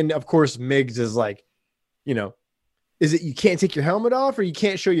 And then, of course, Migs is like, is it you can't take your helmet off or you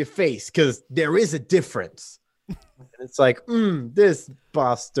can't show your face? Because there is a difference. And it's like, this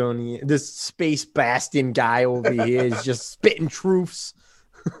Bostonian, this space bastion guy over here is just spitting truths.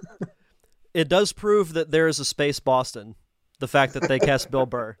 It does prove that there is a space Boston. The fact that they cast Bill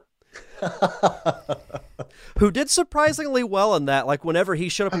Burr, who did surprisingly well in that. Like whenever he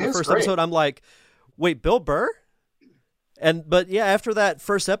showed up in the first episode, I'm like, wait, Bill Burr? But yeah, after that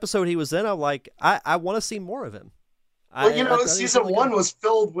first episode he was in, I'm like, I want to see more of him. Well, season one was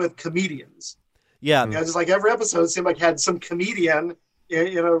filled with comedians. Yeah. Just like every episode seemed like had some comedian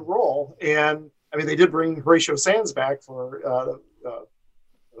in a role. And I mean, they did bring Horatio Sands back for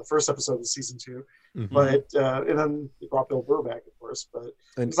the first episode of season 2. Mm-hmm. But and then they brought Bill Burr back, of course. But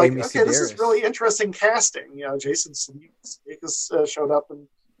and it's like, Amy okay, this is Sedaris. really interesting casting. Jason Sudeikis showed up in an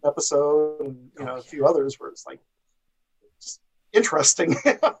episode, and a few others where it's like just interesting.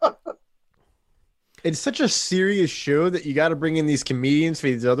 It's such a serious show that you got to bring in these comedians for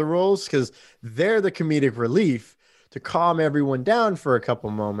these other roles because they're the comedic relief to calm everyone down for a couple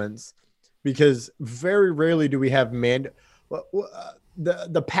moments. Because very rarely do we have Mando.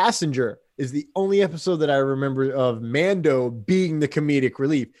 The Passenger is the only episode that I remember of Mando being the comedic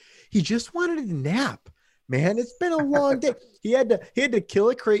relief. He just wanted a nap, man. It's been a long day. He had to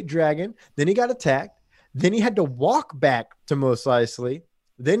kill a crate dragon. Then he got attacked. Then he had to walk back to Mos Eisley.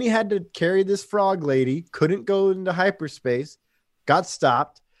 Then he had to carry this frog lady, couldn't go into hyperspace, got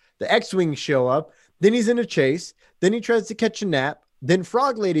stopped. The X-Wings show up. Then he's in a chase. Then he tries to catch a nap. Then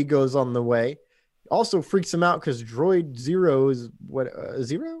frog lady goes on the way. Also freaks him out because Droid Zero is what?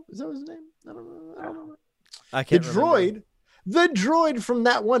 Zero? Is that his name? I don't know. I can't remember. The droid from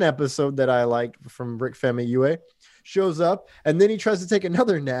that one episode that I liked from Rick Femi UA shows up, and then he tries to take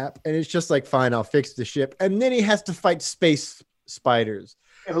another nap, and it's just like, fine, I'll fix the ship. And then he has to fight space spiders.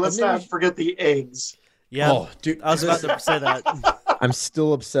 And let's not forget the eggs. Yeah, oh, dude, I was about to say that. I'm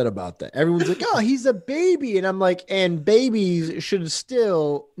still upset about that. Everyone's like, oh, he's a baby. And I'm like, and babies should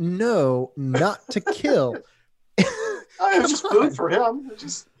still know not to kill. It was just food for him.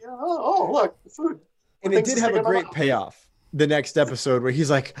 Just, look, food. And it did have a great payoff the next episode where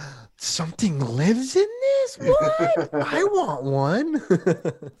he's like, something lives in this? What? I want one.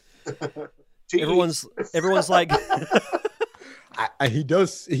 Everyone's like... he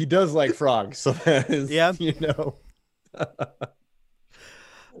does like frogs. So that is, yeah. So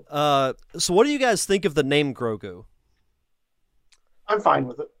what do you guys think of the name Grogu? I'm fine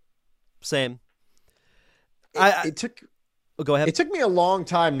with it. Same. It took. Oh, go ahead. It took me a long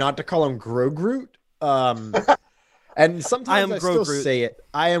time not to call him Grogroot. And sometimes I still say it.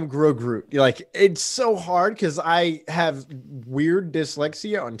 I am Grogroot. Like, it's so hard because I have weird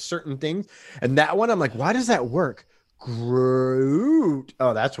dyslexia on certain things, and that one I'm like, why does that work? Groot.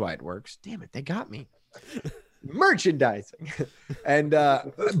 Oh, that's why it works. Damn it, they got me. Merchandising. And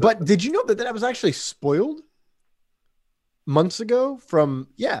but did you know that was actually spoiled months ago from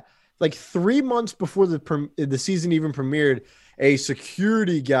like 3 months before the season even premiered? A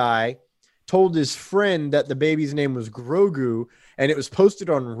security guy told his friend that the baby's name was Grogu, and it was posted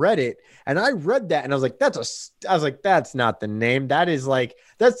on Reddit. And I read that and I was like, that's not the name.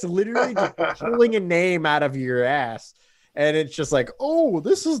 That's literally just pulling a name out of your ass. And it's just like, oh,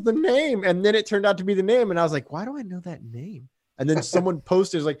 this is the name. And then it turned out to be the name. And I was like, why do I know that name? And then someone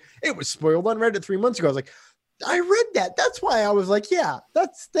posted, like, it was spoiled on Reddit 3 months ago. I was like, I read that. That's why I was like, yeah,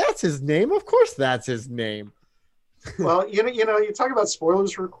 that's his name. Of course, that's his name. Well, you talk about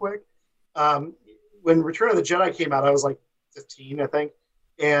spoilers real quick. When Return of the Jedi came out, I was like 15, I think.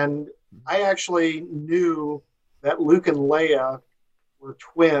 And I actually knew that Luke and Leia were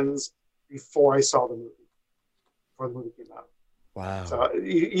twins before I saw the movie. Before the movie came out. Wow. So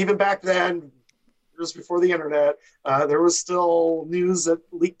even back then, years before the internet. There was still news that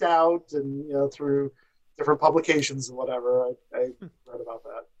leaked out and through different publications and whatever. I read about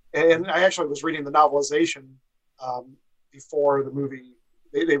that, and I actually was reading the novelization before the movie.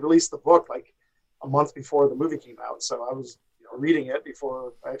 They released the book like a month before the movie came out, so I was reading it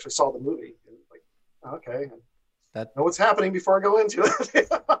before I actually saw the movie. And like, okay, I know what's happening before I go into it.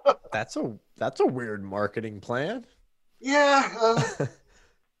 That's a weird marketing plan. Yeah,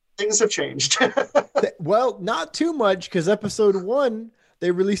 things have changed. Well, not too much, because episode 1 they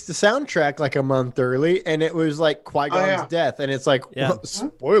released the soundtrack like a month early, and it was like Qui-Gon's death, and it's like, well,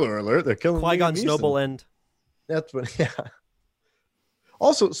 spoiler alert, they're killing Qui-Gon's noble end. That's what. Yeah.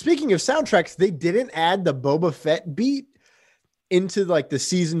 Also, speaking of soundtracks, they didn't add the Boba Fett beat into like the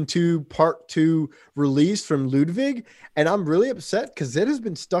season 2 part 2 release from Ludwig, and I'm really upset because it has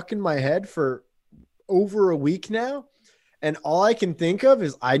been stuck in my head for over a week now, and all I can think of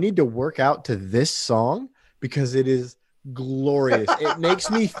is I need to work out to this song because it is glorious. It makes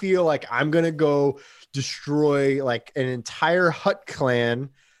me feel like I'm gonna go destroy like an entire Hutt clan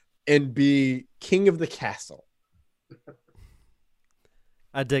and be king of the castle.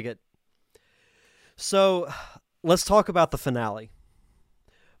 I dig it. So let's talk about the finale,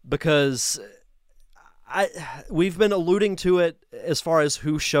 because we've been alluding to it as far as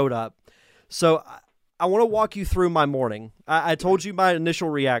who showed up. So I want to walk you through my morning. I told you my initial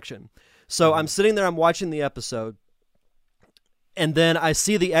reaction. So I'm sitting there, I'm watching the episode, and then I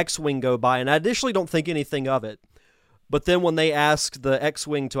see the X-Wing go by, and I initially don't think anything of it. But then when they ask the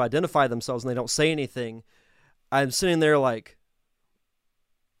X-Wing to identify themselves and they don't say anything, I'm sitting there like,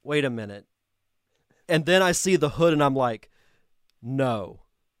 wait a minute. And then I see the hood and I'm like, no.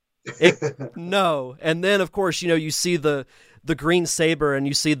 No. And then, of course, you see the green saber and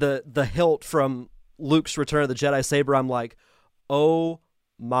you see the hilt from Luke's Return of the Jedi saber. I'm like, oh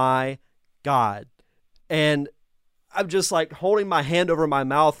my God. And I'm just like holding my hand over my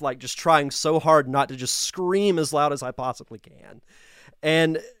mouth, like just trying so hard not to just scream as loud as I possibly can.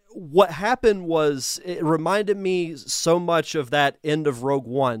 And what happened was, it reminded me so much of that end of Rogue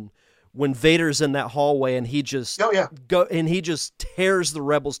One when Vader's in that hallway and he just he just tears the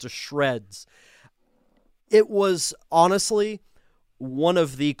rebels to shreds. It was honestly one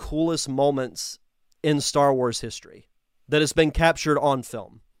of the coolest moments in Star Wars history that has been captured on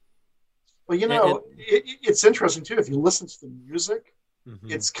film. Well, it's interesting too. If you listen to the music,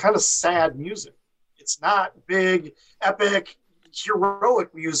 it's kind of sad music. It's not big, epic,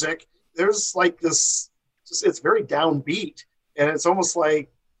 heroic music. There's like this, it's very downbeat, and it's almost like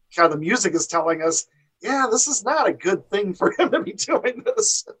kind of the music is telling us, yeah, this is not a good thing for him to be doing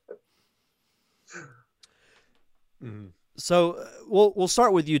this. So we'll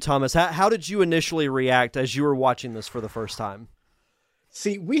start with you, Thomas. How did you initially react as you were watching this for the first time?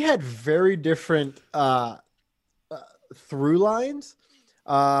 See, we had very different through lines.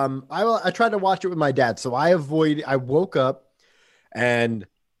 I tried to watch it with my dad, so I woke up and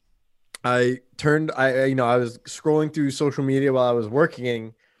I was scrolling through social media while I was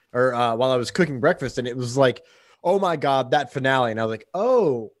working while I was cooking breakfast, and it was like, oh my God, that finale. And I was like,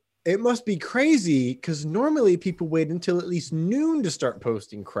 oh, it must be crazy, because normally people wait until at least noon to start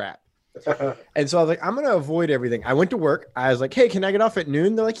posting crap. And so I was like, I'm going to avoid everything. I went to work. I was like, hey, can I get off at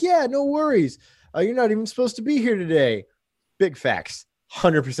noon? They're like, yeah, no worries. You're not even supposed to be here today. Big facts.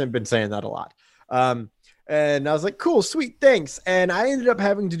 100% been saying that a lot. And I was like, cool, sweet, thanks. And I ended up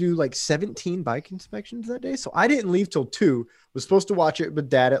having to do like 17 bike inspections that day. So I didn't leave till 2. Was supposed to watch it with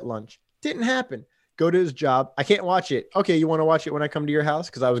Dad at lunch. Didn't happen. Go to his job. I can't watch it. Okay, you want to watch it when I come to your house?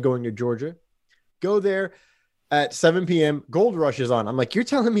 Because I was going to Georgia. Go there. At 7 p.m., Gold Rush is on. I'm like, you're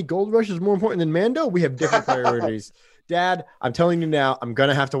telling me Gold Rush is more important than Mando? We have different priorities. Dad, I'm telling you now, I'm going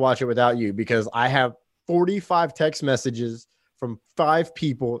to have to watch it without you, because I have 45 text messages from 5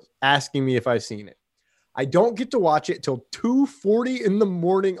 people asking me if I've seen it. I don't get to watch it till 2:40 in the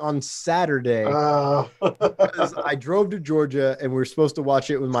morning on Saturday because I drove to Georgia and we were supposed to watch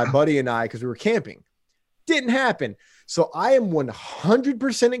it with my buddy and I because we were camping. Didn't happen. So I am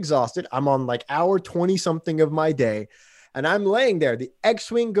 100% exhausted. I'm on like hour 20 something of my day, and I'm laying there. The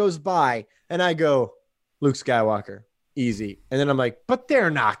X-Wing goes by and I go, Luke Skywalker, easy. And then I'm like, but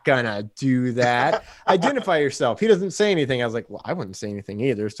they're not gonna do that. Identify yourself. He doesn't say anything. I was like, well, I wouldn't say anything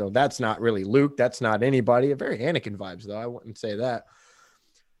either. So that's not really Luke. That's not anybody. Very Anakin vibes though. I wouldn't say that.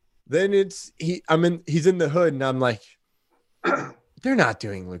 Then he's in the hood and I'm like, they're not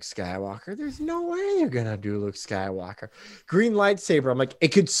doing Luke Skywalker. There's no way they're going to do Luke Skywalker. Green lightsaber. I'm like, it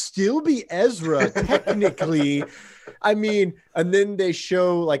could still be Ezra, technically. I mean, and then they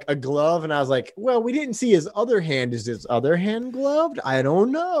show like a glove, and I was like, well, we didn't see his other hand. Is his other hand gloved? I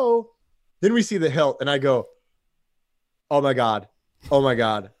don't know. Then we see the hilt, and I go, oh my God, oh my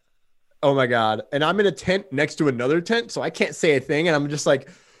God, oh my God. And I'm in a tent next to another tent, so I can't say a thing. And I'm just like,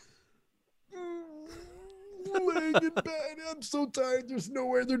 laying in bed. I'm so tired. There's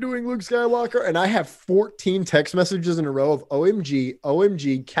nowhere they're doing Luke Skywalker. And I have 14 text messages in a row of OMG,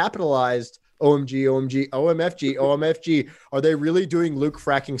 OMG, capitalized OMG, OMG, OMFG, OMFG. Are they really doing Luke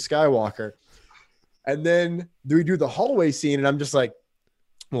fracking Skywalker? And then we do the hallway scene, and I'm just like,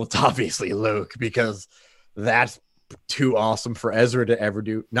 well, it's obviously Luke, because that's too awesome for Ezra to ever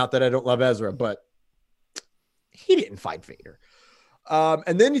do. Not that I don't love Ezra, but he didn't fight Vader.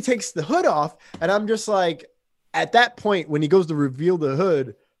 And then he takes the hood off, and I'm just like, at that point, when he goes to reveal the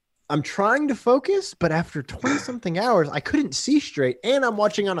hood, I'm trying to focus, but after 20 something hours, I couldn't see straight. And I'm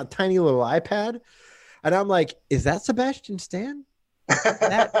watching on a tiny little iPad. And I'm like, is that Sebastian Stan?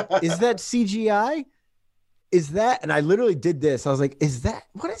 Is that CGI? Is that? And I literally did this. I was like, is that,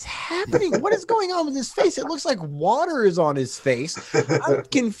 what is happening? What is going on with his face? It looks like water is on his face. I'm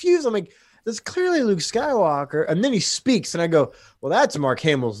confused. I'm like, that's clearly Luke Skywalker. And then he speaks, and I go, well, that's Mark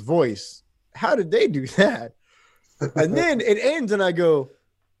Hamill's voice. How did they do that? And then it ends, and I go,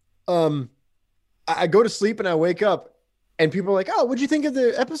 I go to sleep, and I wake up, and people are like, oh, what'd you think of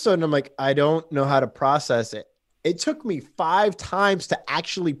the episode? And I'm like, I don't know how to process it. It took me 5 times to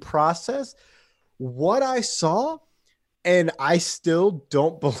actually process what I saw, and I still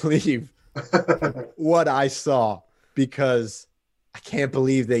don't believe what I saw, because I can't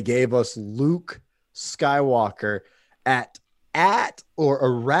believe they gave us Luke Skywalker at or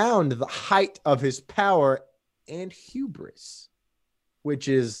around the height of his power and hubris, which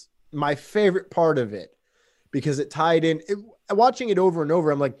is my favorite part of it, because it tied in. Watching it over and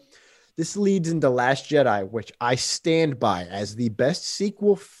over, I'm like, this leads into Last Jedi, which I stand by as the best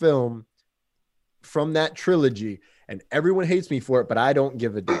sequel film from that trilogy, and everyone hates me for it, but I don't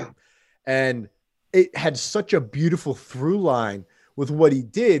give a damn. And it had such a beautiful through line with what he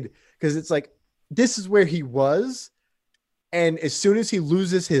did, because it's like, this is where he was, and as soon as he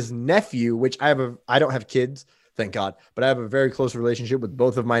loses his nephew, which I don't have kids, thank God, but I have a very close relationship with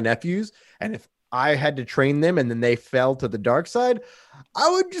both of my nephews, and if I had to train them and then they fell to the dark side, I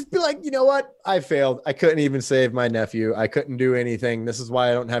would just be like, you know what? I failed. I couldn't even save my nephew. I couldn't do anything. This is why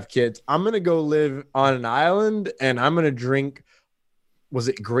I don't have kids. I'm going to go live on an island, and I'm going to drink, was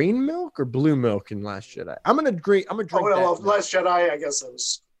it green milk or blue milk in Last Jedi? I'm going to drink. Last Jedi, I guess it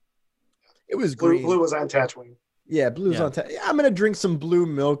was blue. green. Blue was on Tatooine. Yeah, blue's on Tatooine. I'm going to drink some blue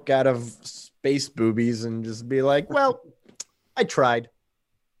milk out of space boobies and just be like, well, I tried.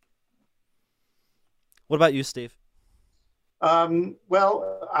 What about you, Steve?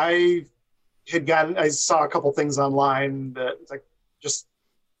 Well, I saw a couple things online that it's like, just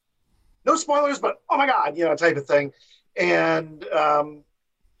no spoilers, but oh my God, type of thing. And I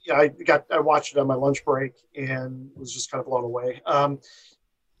watched it on my lunch break and was just kind of blown away.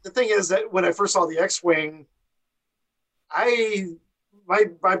 The thing is that when I first saw the X-Wing,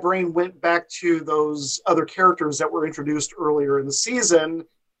 my brain went back to those other characters that were introduced earlier in the season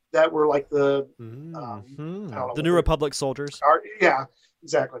that were like the New Republic soldiers. Yeah,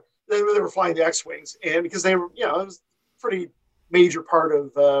 exactly. They were flying the X-Wings, and because they were, it was a pretty major part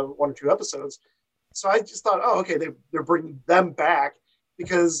of 1 or 2 episodes. So I just thought, oh, okay, they're bringing them back,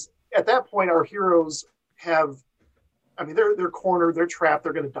 because at that point our heroes they're cornered, they're trapped,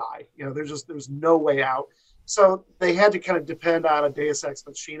 they're going to die. There's no way out. So they had to kind of depend on a Deus Ex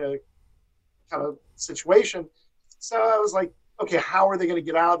Machina kind of situation. So I was like, okay, how are they going to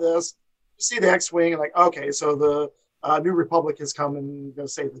get out of this? You see the X-Wing, and like, okay, so the New Republic has come and going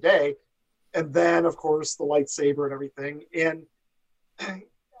to save the day. And then, of course, the lightsaber and everything. And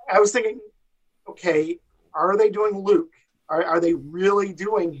I was thinking, okay, are they doing Luke? Are they really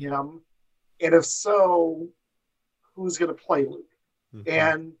doing him? And if so, who's going to play Luke? Mm-hmm.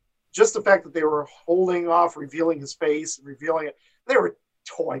 And just the fact that they were holding off, revealing his face, revealing it, they were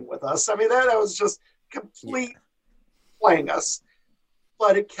toying with us. I mean, that was just complete playing us.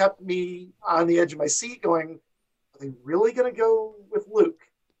 But it kept me on the edge of my seat going, are they really going to go with Luke?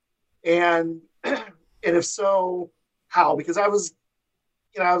 And if so, how? Because I was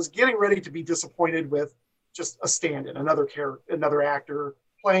getting ready to be disappointed with just a stand-in, another character, another actor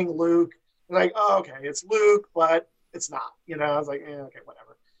playing Luke. Like, oh, okay, it's Luke, but it's not. I was like, okay,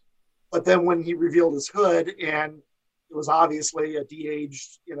 whatever. But then when he revealed his hood and it was obviously a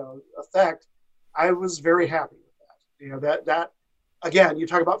de-aged, effect, I was very happy with that. That again, you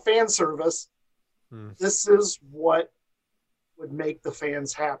talk about fan service. This is what would make the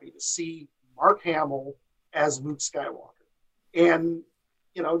fans happy, to see Mark Hamill as Luke Skywalker, and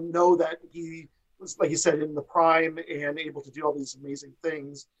know that he was, like you said, in the prime and able to do all these amazing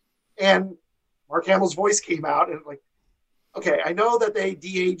things. And Mark Hamill's voice came out, and like, okay, I know that they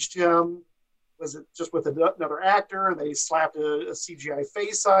de-aged him. Was it just with another actor, and they slapped a CGI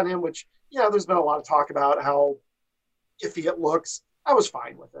face on him, which, there's been a lot of talk about how iffy it looks. I was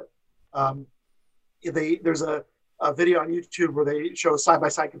fine with it. There's a video on YouTube where they show a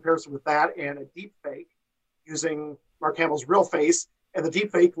side-by-side comparison with that and a deep fake using Mark Hamill's real face, and the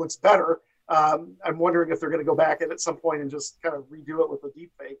deep fake looks better. I'm wondering if they're going to go back at some point and just kind of redo it with a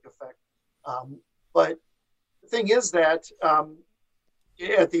deep fake effect. But the thing is that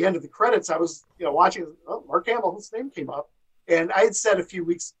at the end of the credits, I was watching. Mark Hamill, his name came up, and I had said a few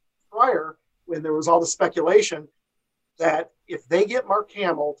weeks prior when there was all the speculation that if they get Mark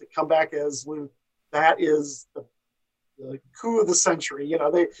Hamill to come back as Luke, that is the coup of the century.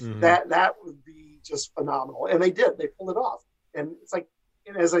 That would be just phenomenal, and they did. They pulled it off, and it's like,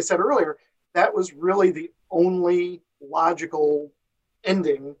 and as I said earlier, that was really the only logical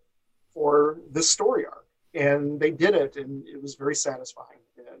ending for this story arc, and they did it, and it was very satisfying.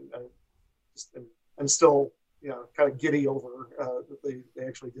 And I'm still, kind of giddy over that they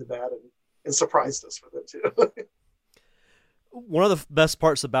actually did that and surprised us with it too. One of the best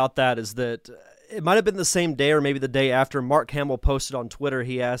parts about that is that it might have been the same day or maybe the day after Mark Hamill posted on Twitter.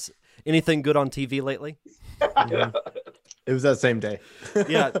 He asked, "Anything good on TV lately?" Yeah. It was that same day.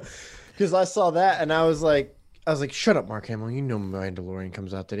 Yeah, because I saw that and I was like, shut up, Mark Hamill. You know Mandalorian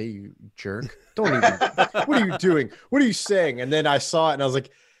comes out today, you jerk. Don't even. What are you doing? What are you saying? And then I saw it and I was like,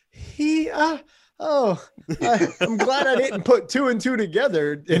 I'm glad I didn't put 2 and 2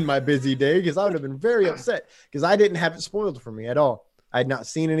 together in my busy day, because I would have been very upset because I didn't have it spoiled for me at all. I'd not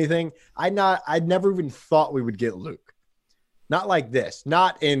seen anything. I'd never even thought we would get Luke. Not like this,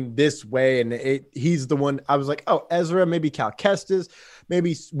 not in this way. And he's the one. I was like, oh, Ezra, maybe Cal Kestis,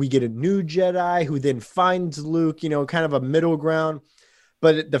 maybe we get a new Jedi who then finds Luke, kind of a middle ground.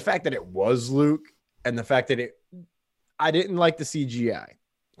 But the fact that it was Luke, and the fact that I didn't like the CGI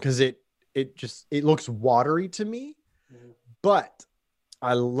because it looks watery to me. Mm-hmm. But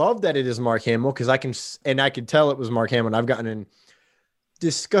I love that it is Mark Hamill, because I can tell it was Mark Hamill. And I've gotten in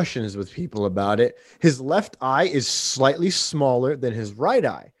discussions with people about it. His left eye is slightly smaller than his right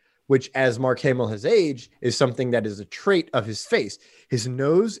eye, which, as Mark Hamill has aged, is something that is a trait of his face. His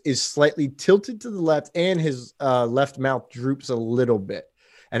nose is slightly tilted to the left, and his left mouth droops a little bit.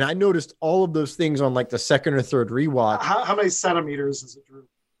 And I noticed all of those things on like the second or third rewatch. How many centimeters is it droop?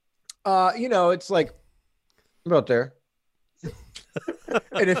 It's like about there.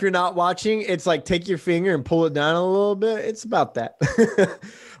 And if you're not watching, it's like take your finger and pull it down a little bit. It's about that.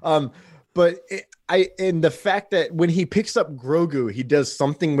 But the fact that when he picks up Grogu, he does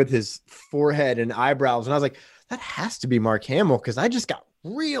something with his forehead and eyebrows, and I was like, that has to be Mark Hamill, because I just got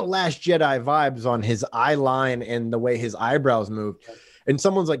real Last Jedi vibes on his eye line and the way his eyebrows moved. And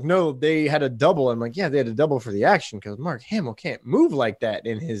someone's like, no, they had a double. I'm like, yeah, they had a double for the action, because Mark Hamill can't move like that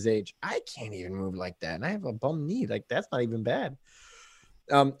in his age. I can't even move like that, and I have a bum knee. Like, that's not even bad.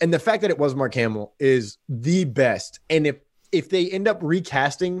 And the fact that it was Mark Hamill is the best. And if they end up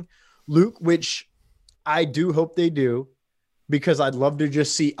recasting Luke, which I do hope they do, because I'd love to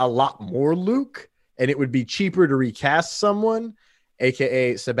just see a lot more Luke, and it would be cheaper to recast someone,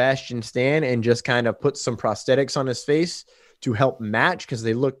 aka Sebastian Stan, and just kind of put some prosthetics on his face to help match, because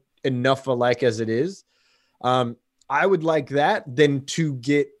they look enough alike as it is. I would like that than to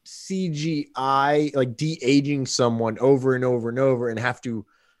get CGI, like de-aging someone over and over and over, and have to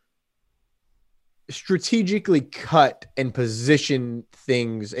strategically cut and position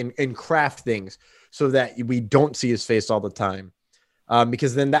things and craft things so that we don't see his face all the time.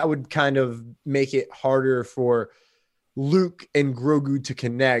 Because then that would kind of make it harder for Luke and Grogu to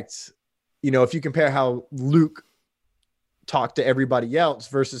connect. If you compare how Luke talked to everybody else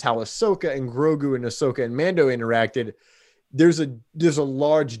versus how Ahsoka and Grogu and Ahsoka and Mando interacted, there's a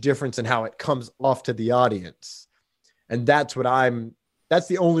large difference in how it comes off to the audience. And that's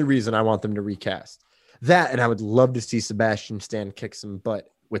the only reason I want them to recast that. And I would love to see Sebastian Stan kick some butt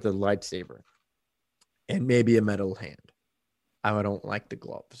with a lightsaber and maybe a metal hand. I don't like the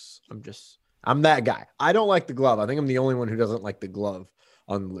gloves. I'm that guy. I don't like the glove. I think I'm the only one who doesn't like the glove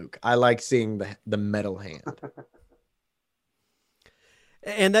on Luke. I like seeing the metal hand.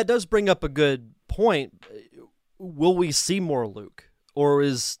 And that does bring up a good point. Will we see more Luke, or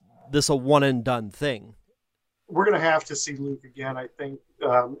is this a one and done thing? We're going to have to see Luke again, I think,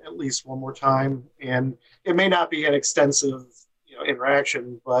 at least one more time. And it may not be an extensive,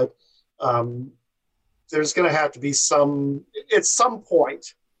 interaction, but there's going to have to be at some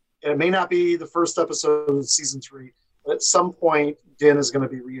point, and it may not be the first episode of season 3, but at some point, Din is going to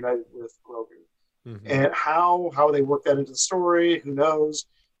be reunited with Grogu. Mm-hmm. And how they work that into the story, who knows?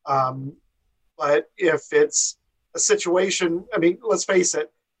 But if it's a situation, I mean, let's face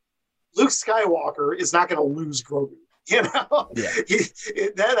it, Luke Skywalker is not going to lose Grogu. You know, Yeah.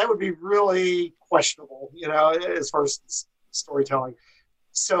 That would be really questionable, you know, as far as storytelling.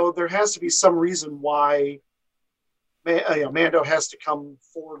 So there has to be some reason why Mando has to come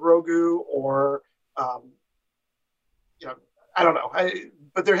for Grogu, or I don't know.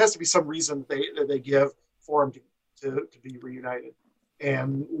 But there has to be some reason they give for him to be reunited,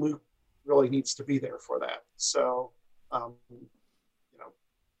 and Luke really needs to be there for that. So, I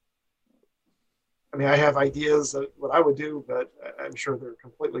mean, I have ideas of what I would do, but I'm sure they're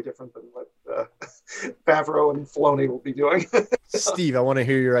completely different than what Favreau and Filoni will be doing. Steve, I want to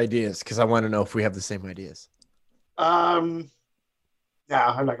hear your ideas because I want to know if we have the same ideas. No,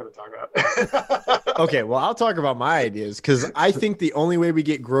 I'm not going to talk about it. Okay, well, I'll talk about my ideas because I think the only way we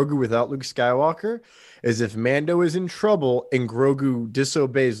get Grogu without Luke Skywalker is if Mando is in trouble and Grogu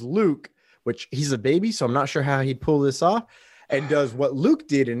disobeys Luke, which he's a baby, so I'm not sure how he'd pull this off, and does what Luke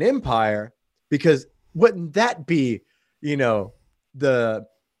did in Empire, because wouldn't that be, the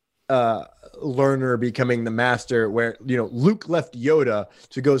learner becoming the master, where Luke left Yoda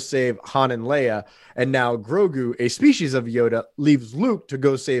to go save Han and Leia, and now Grogu, a species of Yoda, leaves Luke to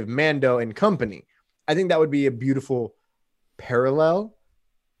go save Mando and company. I think that would be a beautiful parallel,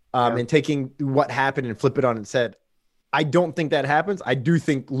 and taking what happened and flip it on its head. I don't think that happens. I do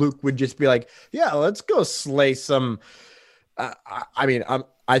think Luke would just be like, yeah, let's go slay some.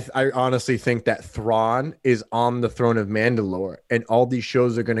 I honestly think that Thrawn is on the throne of Mandalore, and all these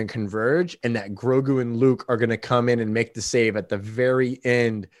shows are going to converge, and that Grogu and Luke are going to come in and make the save at the very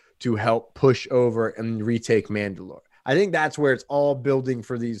end to help push over and retake Mandalore. I think that's where it's all building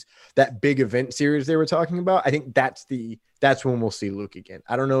for that big event series they were talking about. I think that's when we'll see Luke again.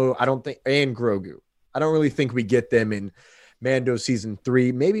 I don't know. I don't think, and Grogu. I don't really think we get them in Mando season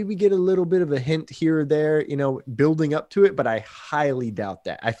 3. Maybe we get a little bit of a hint here or there, building up to it, but I highly doubt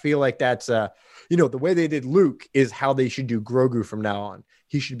that. I feel like that's, the way they did Luke is how they should do Grogu from now on.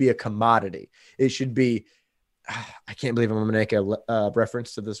 He should be a commodity. It should be, I can't believe I'm going to make a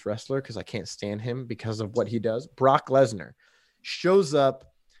reference to this wrestler because I can't stand him because of what he does. Brock Lesnar shows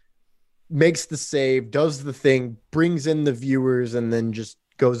up, makes the save, does the thing, brings in the viewers, and then just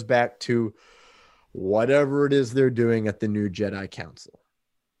goes back to whatever it is they're doing at the new Jedi Council.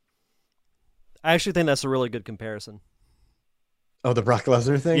 I actually think that's a really good comparison. Oh, the Brock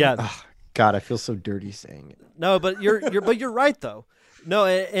Lesnar thing? Yeah. Oh, God, I feel so dirty saying it. No, but you're right though. No,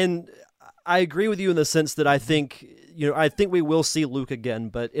 and I agree with you in the sense that I think we will see Luke again,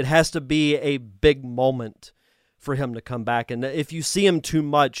 but it has to be a big moment for him to come back. And if you see him too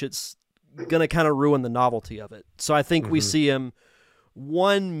much, it's going to kind of ruin the novelty of it. So I think we see him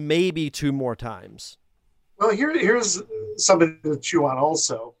 1, maybe 2 more times. Well, here's something to chew on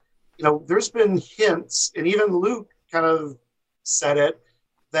also. There's been hints, and even Luke kind of said it,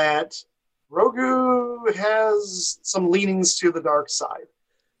 that Grogu has some leanings to the dark side.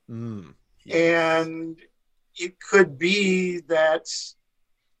 Yes. And it could be that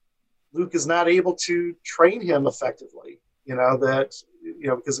Luke is not able to train him effectively,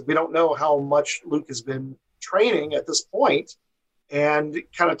 because we don't know how much Luke has been training at this point. And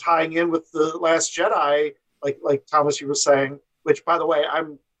kind of tying in with the Last Jedi, like Thomas, you were saying, which, by the way,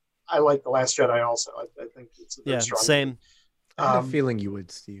 I like the Last Jedi also. I think it's a very strong same. movie. I had a feeling you would,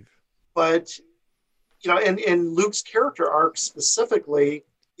 Steve. But and Luke's character arc specifically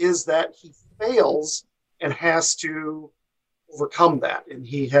is that he fails and has to overcome that, and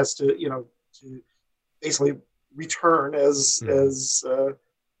he has to to basically return as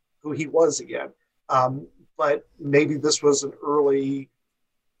who he was again. But maybe this was an early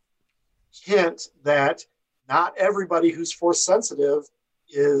hint that not everybody who's Force sensitive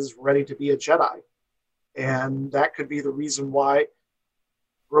is ready to be a Jedi. And that could be the reason why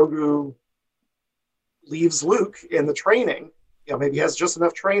Grogu leaves Luke in the training. Maybe he has just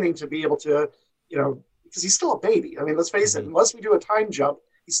enough training to be able to, because he's still a baby. I mean, let's face it, unless we do a time jump,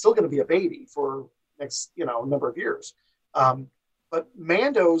 he's still going to be a baby for next, number of years. But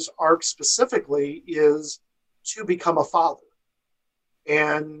Mando's arc specifically is to become a father.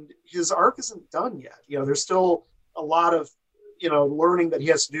 And his arc isn't done yet. There's still a lot of, learning that he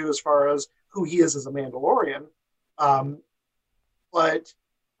has to do as far as who he is as a Mandalorian. But,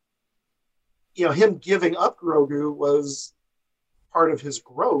 him giving up Grogu was part of his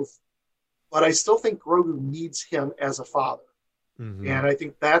growth. But I still think Grogu needs him as a father. Mm-hmm. And I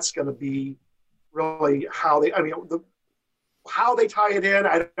think that's going to be really how they tie it in.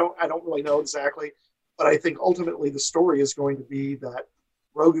 I don't really know exactly. But I think ultimately the story is going to be that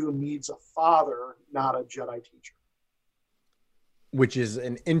Grogu needs a father, not a Jedi teacher. which is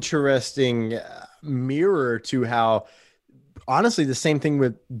an interesting mirror to how, honestly, the same thing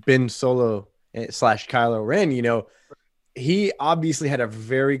with Ben Solo slash Kylo Ren. He obviously had a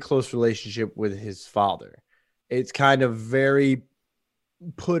very close relationship with his father. It's kind of very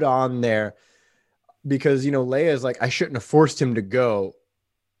put on there because, Leia's like, I shouldn't have forced him to go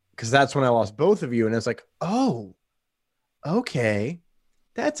because that's when I lost both of you. And it's like, oh, okay.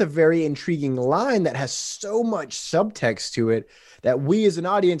 That's a very intriguing line that has so much subtext to it that we as an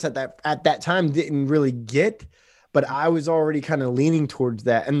audience at that time didn't really get, but I was already kind of leaning towards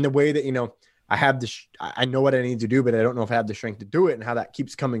that. And the way that, I have I know what I need to do, but I don't know if I have the strength to do it, and how that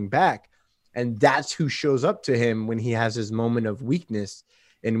keeps coming back. And that's who shows up to him when he has his moment of weakness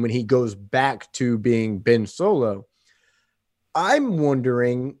and when he goes back to being Ben Solo. I'm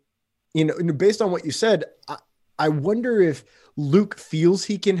wondering, based on what you said, I wonder if Luke feels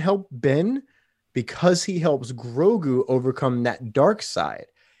he can help Ben because he helps Grogu overcome that dark side.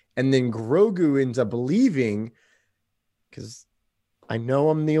 And then Grogu ends up leaving, because I know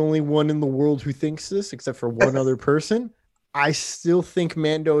I'm the only one in the world who thinks this, except for one other person. I still think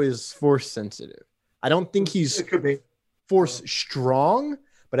Mando is force sensitive. I don't think he's force strong,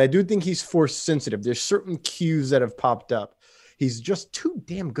 but I do think he's force sensitive. There's certain cues that have popped up. He's just too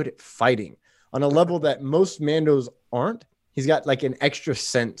damn good at fighting on a level that most Mandos aren't. He's got like an extra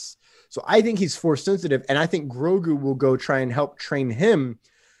sense. So I think he's force sensitive, and I think Grogu will go try and help train him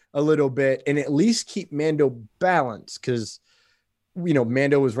a little bit and at least keep Mando balanced, because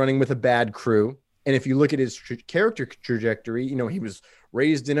Mando was running with a bad crew. And if you look at his character trajectory, he was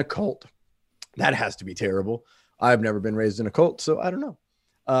raised in a cult. That has to be terrible. I've never been raised in a cult, so I don't know.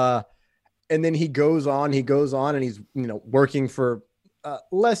 And then he goes on, and he's,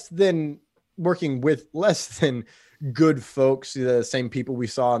 working with less than good folks, the same people we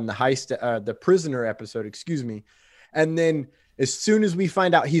saw in the prisoner episode, excuse me. And then as soon as we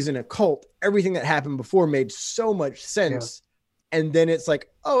find out he's in a cult, everything that happened before made so much sense. Yeah. And then it's like,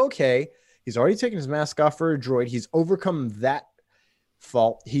 oh, okay. He's already taken his mask off for a droid. He's overcome that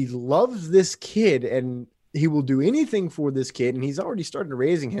fault. He loves this kid and he will do anything for this kid. And he's already started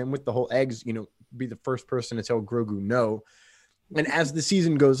raising him with the whole eggs, be the first person to tell Grogu no. And as the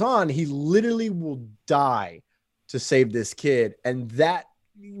season goes on, he literally will die to save this kid. And that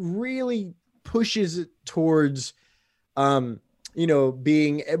really pushes it towards,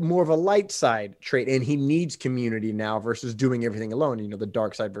 being more of a light side trait. And he needs community now versus doing everything alone, the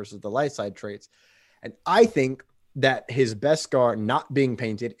dark side versus the light side traits. And I think that his Beskar not being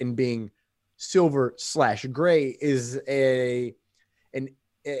painted and being silver/gray is a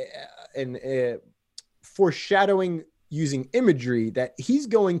foreshadowing using imagery that he's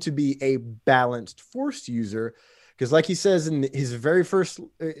going to be a balanced force user. Because like he says in his very first,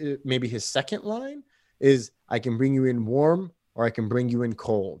 maybe his second line is, I can bring you in warm or I can bring you in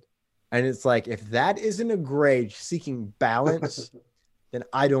cold. And it's like, if that isn't a gray seeking balance, then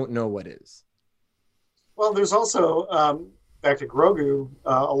I don't know what is. Well, there's also, back to Grogu,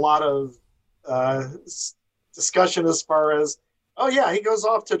 a lot of discussion as far as, oh yeah, he goes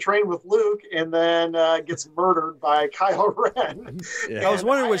off to train with Luke and then gets murdered by Kylo Ren. Yeah. I was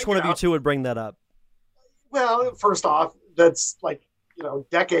wondering which one of you two would bring that up. Well, first off, that's like,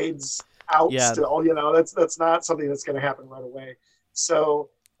 decades out still, that's not something that's going to happen right away. So,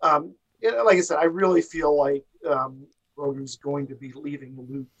 like I said, I really feel like Grogu's going to be leaving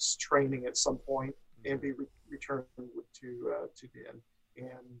Luke's training at some point and be returning to Ben, and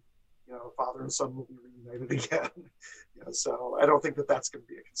father and son will be reunited again. So I don't think that that's going to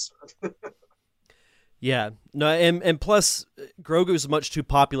be a concern. Yeah, no, and plus Grogu's much too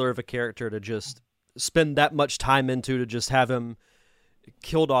popular of a character to just spend that much time into to just have him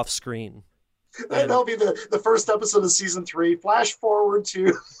killed off screen. That'll be the first episode of season 3. Flash forward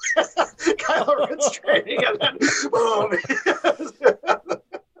to Kylo Ren's training, and then boom.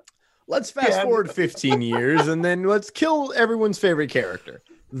 Let's fast forward 15 years, and then let's kill everyone's favorite character.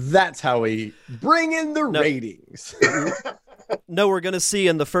 That's how we bring in the ratings. No, we're going to see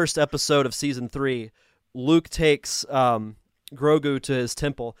in the first episode of season 3, Luke takes Grogu to his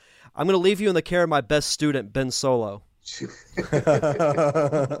temple. I'm going to leave you in the care of my best student, Ben Solo.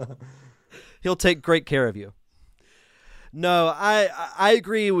 He'll take great care of you. No, I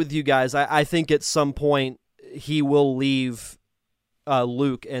agree with you guys. I think at some point he will leave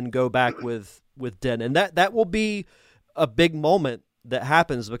Luke and go back with Den. And that will be a big moment that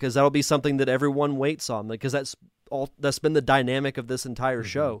happens, because that'll be something that everyone waits on, because that's been the dynamic of this entire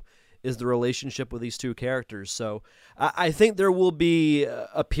show, is the relationship with these two characters. So I think there will be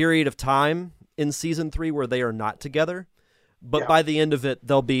a period of time in season 3 where they are not together, but by the end of it,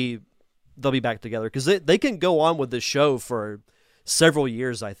 they'll be back together, because they can go on with this show for several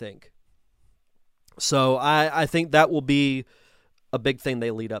years, I think. So I think that will be a big thing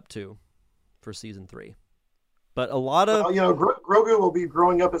they lead up to for season 3. But a lot of Grogu will be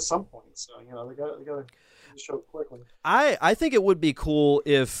growing up at some point, so they got to show quickly. I think it would be cool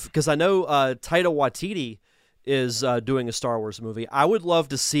because I know Taika Waititi is doing a Star Wars movie. I would love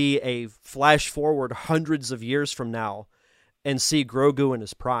to see a flash forward hundreds of years from now and see Grogu in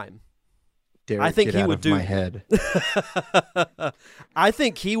his prime. Derek, I think get he out would of do. my head. I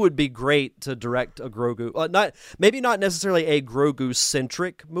think he would be great to direct a Grogu. Maybe not necessarily a Grogu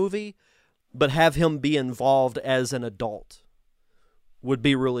centric movie, but have him be involved as an adult would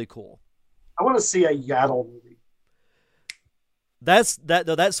be really cool. I want to see a Yaddle movie. That's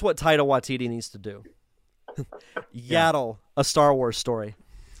what Taika Waititi needs to do. Yaddle, a Star Wars story.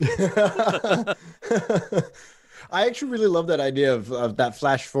 I actually really love that idea of that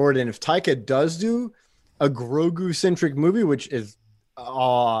flash forward. And if Taika does do a Grogu centric movie, which is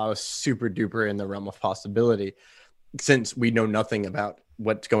super duper in the realm of possibility, since we know nothing about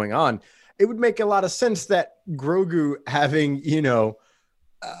what's going on, it would make a lot of sense that Grogu having, he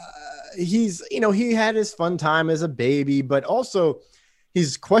had his fun time as a baby, but also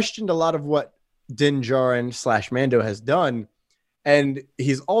he's questioned a lot of what Din Djarin / Mando has done. And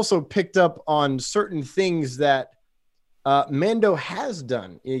he's also picked up on certain things that Mando has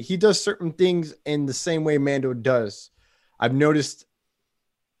done. He does certain things in the same way Mando does. I've noticed,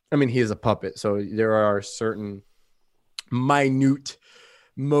 he is a puppet, so there are certain minute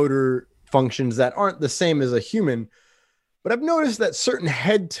motor functions that aren't the same as a human, but I've noticed that certain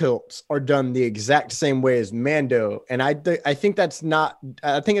head tilts are done the exact same way as Mando, and I think that's not.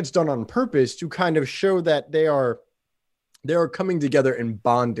 I think it's done on purpose to kind of show that they are coming together and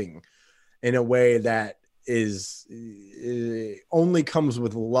bonding in a way that is only comes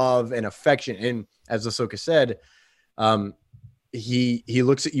with love and affection. And as Ahsoka said, he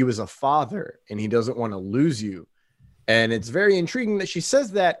looks at you as a father, and he doesn't want to lose you. And it's very intriguing that she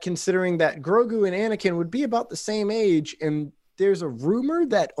says that, considering that Grogu and Anakin would be about the same age. And there's a rumor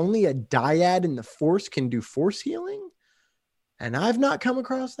that only a dyad in the Force can do Force healing. And I've not come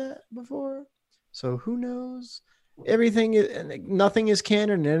across that before. So who knows? Nothing is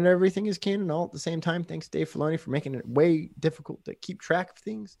canon and everything is canon all at the same time. Thanks, Dave Filoni, for making it way difficult to keep track of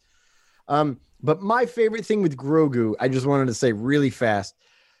things. But my favorite thing with Grogu, I just wanted to say really fast,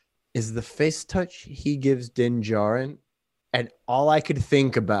 is the face touch he gives Din Djarin. And all I could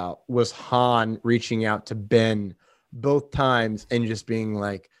think about was Han reaching out to Ben both times and just being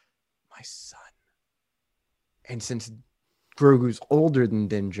like, my son. And since Grogu's older than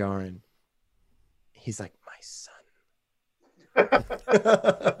Din Djarin, he's like, my son.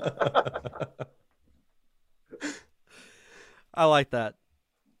 I like that.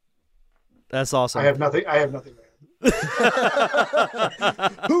 That's awesome. I have nothing.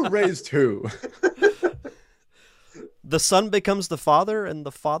 Who raised who? The son becomes the father, and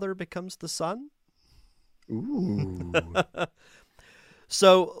the father becomes the son. Ooh.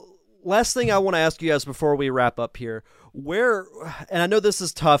 So, last thing I want to ask you guys before we wrap up here, and I know this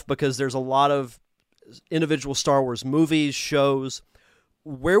is tough because there's a lot of individual Star Wars movies, shows.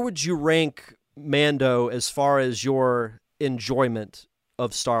 Where would you rank Mando as far as your enjoyment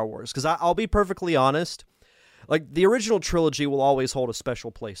of Star Wars? Because I'll be perfectly honest. Like, the original trilogy will always hold a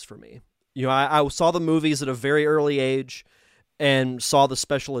special place for me. I saw the movies at a very early age and saw the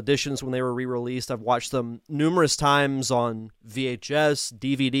special editions when they were re-released. I've watched them numerous times on VHS,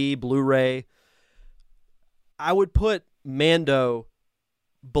 DVD, Blu-ray. I would put Mando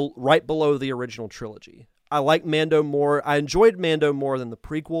right below the original trilogy. I like Mando more. I enjoyed Mando more than the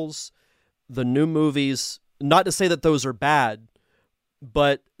prequels, the new movies. Not to say that those are bad,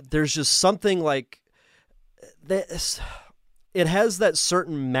 but there's just something like this. It has that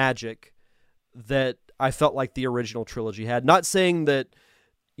certain magic that I felt like the original trilogy had. Not saying that,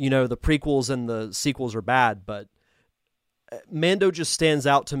 the prequels and the sequels are bad, but Mando just stands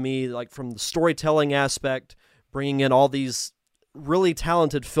out to me, like, from the storytelling aspect, bringing in all these really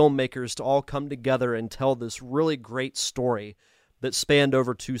talented filmmakers to all come together and tell this really great story that spanned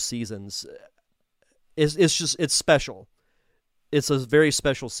over 2 seasons. It's special. It's a very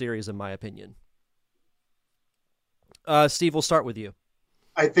special series, in my opinion. Steve, we'll start with you.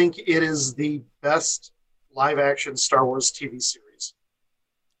 I think it is the best live-action Star Wars TV series.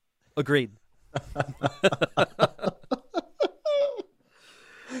 Agreed.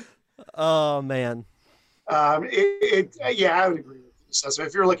 Oh, man. I would agree with you. So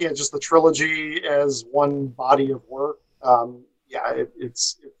if you're looking at just the trilogy as one body of work,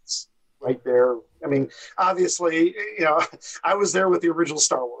 it's right there. I mean, obviously, I was there with the original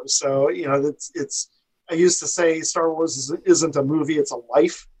Star Wars, so I used to say Star Wars isn't a movie, it's a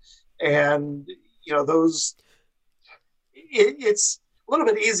life. And, it's a little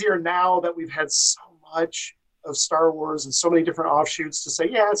bit easier now that we've had so much of Star Wars and so many different offshoots to say,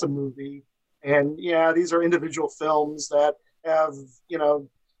 yeah, it's a movie. And yeah, these are individual films that have,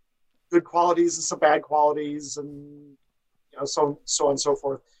 good qualities and some bad qualities and, so on and so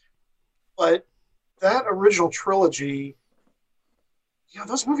forth. But that original trilogy,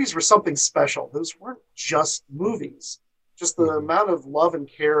 those movies were something special. Those weren't just movies, just the amount of love and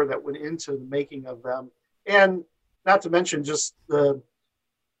care that went into the making of them. And not to mention just the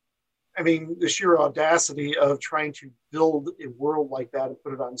sheer audacity of trying to build a world like that and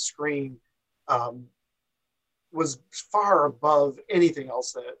put it on screen was far above anything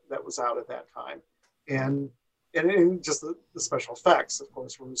else that was out at that time. And just the special effects, of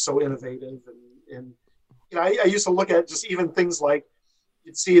course, were so innovative. And I used to look at just even things like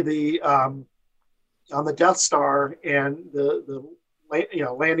you'd see the on the Death Star and the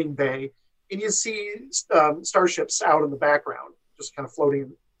landing bay, and you see starships out in the background, just kind of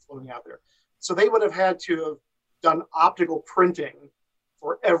floating out there. So they would have had to have done optical printing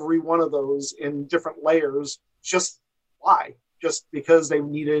for every one of those in different layers. Just why? Just because they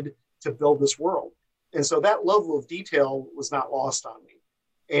needed to build this world. And so that level of detail was not lost on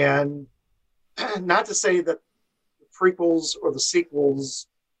me. And not to say that the prequels or the sequels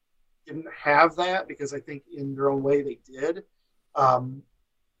didn't have that, because I think in their own way they did.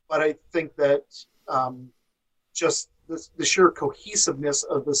 But I think that just the sheer cohesiveness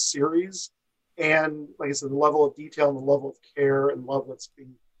of the series, and like I said, the level of detail and the level of care and love that's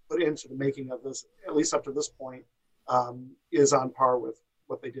being put into the making of this, at least up to this point, is on par with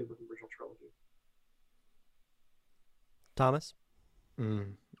what they did with the original trilogy. Thomas?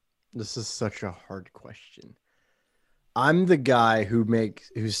 This is such a hard question. I'm the guy who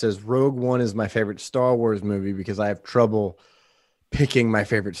says Rogue One is my favorite Star Wars movie because I have trouble picking my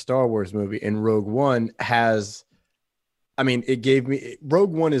favorite Star Wars movie. And Rogue One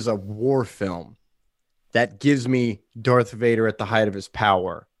Rogue One is a war film that gives me Darth Vader at the height of his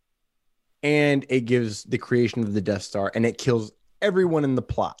power. And it gives the creation of the Death Star, and it kills everyone in the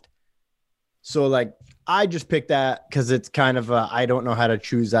plot. So I just picked that because it's kind of I don't know how to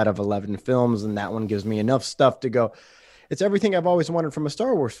choose out of 11 films, and that one gives me enough stuff to go. It's everything I've always wanted from a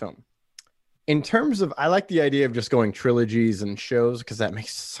Star Wars film. In terms of, I like the idea of just going trilogies and shows because that makes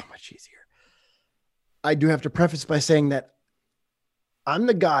it so much easier. I do have to preface by saying that I'm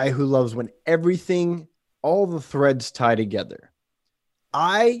the guy who loves when all the threads tie together.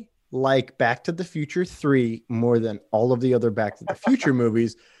 I like Back to the Future 3 more than all of the other Back to the Future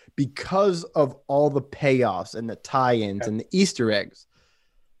movies because of all the payoffs and the tie-ins and the Easter eggs.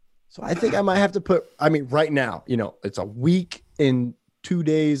 So I think I might have to put, right now, it's a week and 2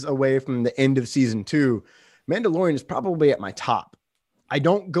 days away from the end of season 2. Mandalorian is probably at my top. I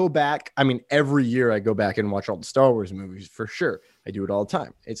don't go back. Every year I go back and watch all the Star Wars movies for sure. I do it all the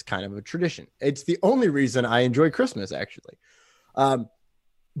time. It's kind of a tradition. It's the only reason I enjoy Christmas, actually.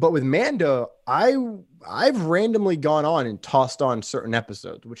 But with Mando, I've randomly gone on and tossed on certain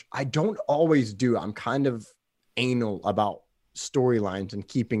episodes, which I don't always do. I'm kind of anal about storylines and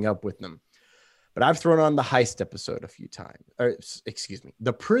keeping up with them. But I've thrown on the heist episode a few times. Or, excuse me,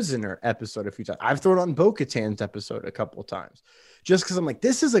 the prisoner episode a few times. I've thrown on Bo-Katan's episode a couple of times. Just because I'm like,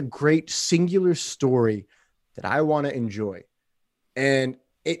 this is a great singular story that I want to enjoy. And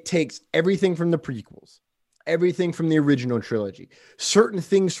it takes everything from the prequels, everything from the original trilogy, certain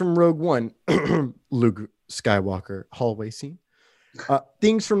things from Rogue One, Luke Skywalker hallway scene,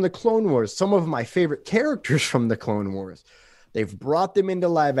 things from the Clone Wars, some of my favorite characters from the Clone Wars. They've brought them into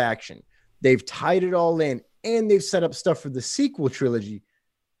live action. They've tied it all in, and they've set up stuff for the sequel trilogy.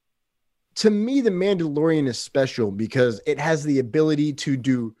 To me, The Mandalorian is special because it has the ability to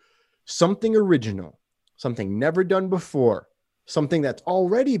do something original, something never done before, something that's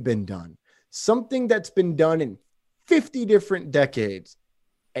already been done, something that's been done in 50 different decades,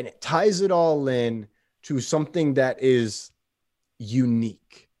 and it ties it all in to something that is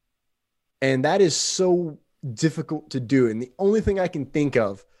unique. And that is so difficult to do. And the only thing I can think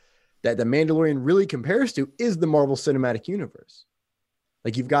of that The Mandalorian really compares to is the Marvel Cinematic Universe.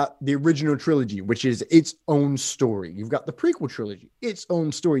 You've got the original trilogy, which is its own story. You've got the prequel trilogy, its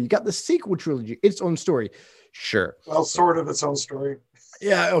own story. You got the sequel trilogy, its own story. Sure. Well, sort of its own story.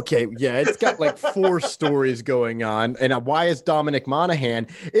 Yeah, okay. Yeah, it's got 4 stories going on. And why is Dominic Monaghan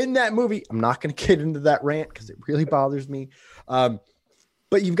in that movie? I'm not going to get into that rant because it really bothers me.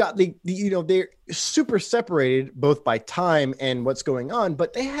 But you've got they're super separated both by time and what's going on,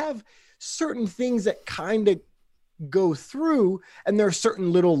 but they have certain things that kind of go through, and there are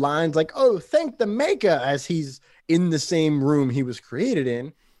certain little lines like, oh, thank the maker, as he's in the same room he was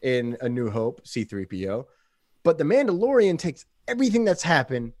created in A New Hope, C-3PO. But the Mandalorian takes everything that's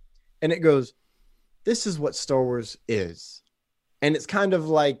happened and it goes, this is what Star Wars is. And it's kind of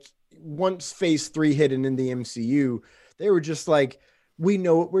like once phase 3 hit and in the MCU, they were just like, we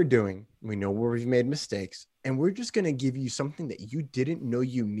know what we're doing. We know where we've made mistakes. And we're just going to give you something that you didn't know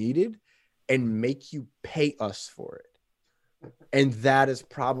you needed and make you pay us for it. And that is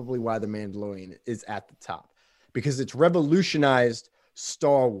probably why The Mandalorian is at the top, because it's revolutionized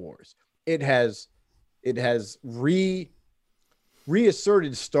Star Wars. It has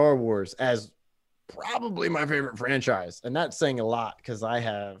reasserted Star Wars as probably my favorite franchise. And that's saying a lot, because I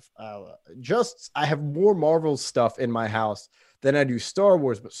have more Marvel stuff in my house than I do Star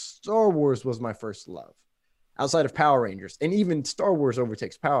Wars, but Star Wars was my first love outside of Power Rangers. And even Star Wars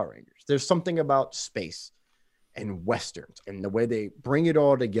overtakes Power Rangers. There's something about space and Westerns and the way they bring it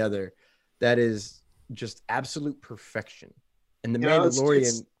all together that is just absolute perfection. And The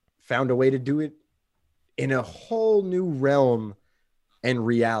Mandalorian found a way to do it in a whole new realm and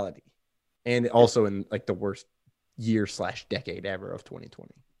reality. And also in like the worst year/decade ever of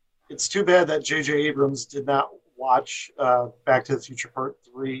 2020. It's too bad that J.J. Abrams did not watch Back to the Future Part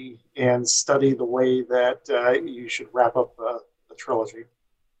 3 and study the way that you should wrap up the trilogy.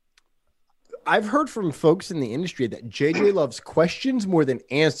 I've heard from folks in the industry that JJ loves questions more than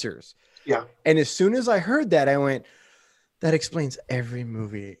answers. Yeah. And as soon as I heard that, I went, that explains every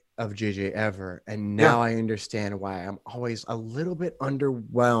movie of JJ ever. And now I understand why I'm always a little bit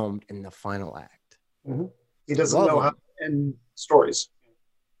underwhelmed in the final act. Mm-hmm. He doesn't know how to end stories.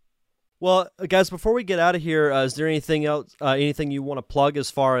 Well, guys, before we get out of here, is there anything else, anything you want to plug as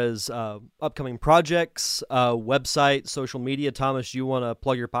far as upcoming projects, website, social media? Thomas, you want to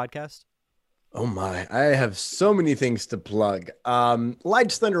plug your podcast? Oh my, I have so many things to plug.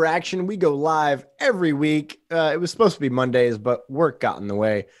 Lights, Thunder, Action, we go live every week. It was supposed to be Mondays, but work got in the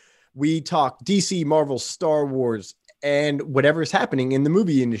way. We talk DC, Marvel, Star Wars, and whatever's happening in the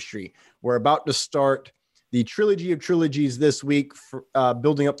movie industry. We're about to start the trilogy of trilogies this week, for,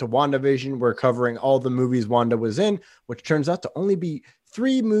 building up to WandaVision. We're covering all the movies Wanda was in, which turns out to only be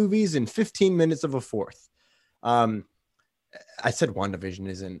 3 movies and 15 minutes of a fourth. I said WandaVision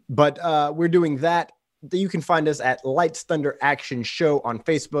isn't, but we're doing that. You can find us at Lights, Thunder, Action Show on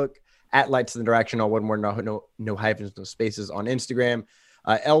Facebook, at Lights, Thunder, Action, all one word, no hyphens, no spaces on Instagram.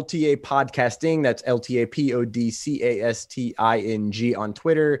 LTA Podcasting, that's LTAPODCASTING on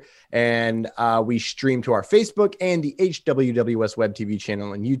Twitter. And we stream to our Facebook and the HWWS Web TV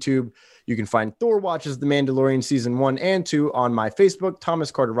channel on YouTube. You can find Thor Watches The Mandalorian Season 1 and 2 on my Facebook,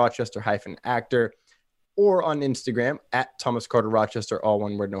 Thomas Carter Rochester -actor, or on Instagram at Thomas Carter Rochester, all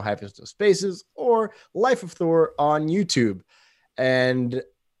one word, no hyphens, no spaces, or Life of Thor on YouTube. And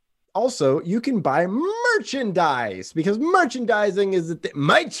also, you can buy merchandise, because merchandising is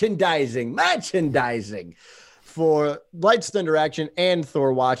merchandising for Lights, Thunder, Action and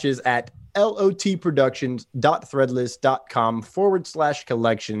Thor Watches at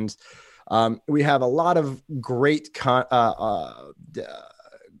lotprodductions.threadless.com/collections. We have a lot of great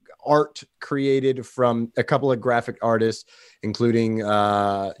art created from a couple of graphic artists, including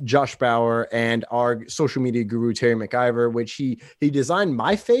Josh Bauer and our social media guru, Terry McIver, which he designed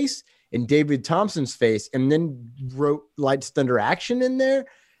my face and David Thompson's face and then wrote Lights, Thunder, Action in there.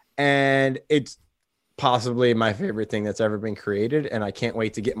 And it's possibly my favorite thing that's ever been created. And I can't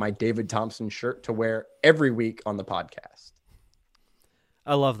wait to get my David Thompson shirt to wear every week on the podcast.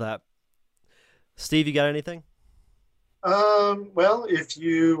 I love that. Steve, you got anything? Well, if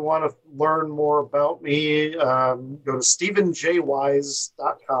you want to learn more about me, go to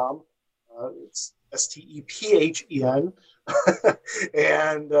StephenJWise.com. It's STEPHEN.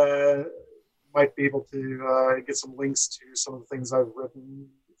 And might be able to get some links to some of the things I've written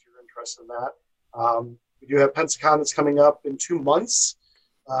if you're interested in that. We do have Pensacon that's coming up in 2 months,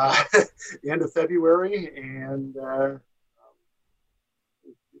 the end of February, and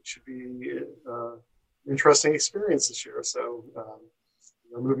it should be interesting experience this year. So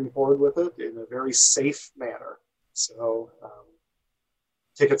we're moving forward with it in a very safe manner. So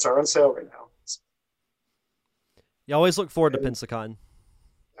tickets are on sale right now. You always look forward to Pensacon.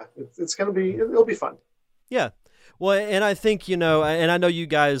 Yeah, it's going to be, it'll be fun. Yeah. Well, and I think, and I know you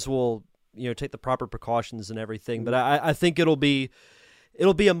guys will, take the proper precautions and everything, but I think it'll be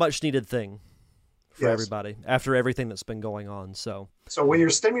a much needed thing for everybody after everything that's been going on. So when your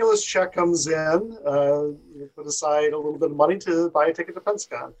stimulus check comes in, you put aside a little bit of money to buy a ticket to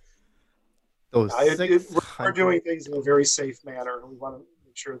Pensacon. We're doing things in a very safe manner. We want to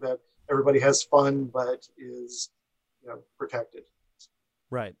make sure that everybody has fun, but is protected.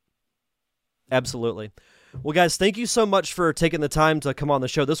 Right. Absolutely. Well, guys, thank you so much for taking the time to come on the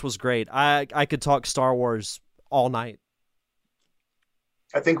show. This was great. I could talk Star Wars all night.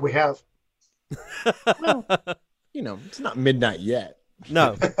 I think we have. Well, it's not midnight yet.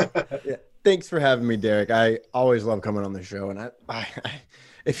 No. Yeah. Thanks for having me, Derek. I always love coming on the show, and I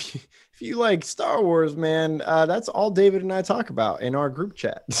if you like Star Wars, man, that's all David and I talk about in our group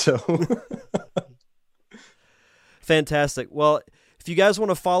chat. So fantastic. Well, if you guys want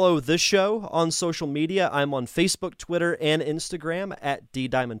to follow this show on social media, I'm on Facebook, Twitter, and Instagram at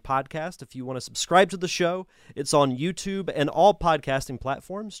D-Diamond Podcast. If you want to subscribe to the show, it's on YouTube and all podcasting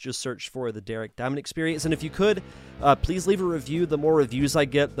platforms. Just search for The Derek Diamond Experience. And if you could, please leave a review. The more reviews I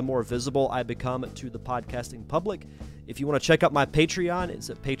get, the more visible I become to the podcasting public. If you want to check out my Patreon, it's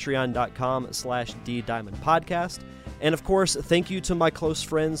at patreon.com/DDiamondPodcast. And of course, thank you to my close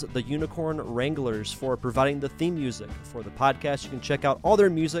friends, the Unicorn Wranglers, for providing the theme music for the podcast. You can check out all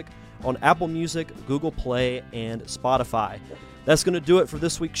their music on Apple Music, Google Play, and Spotify. That's going to do it for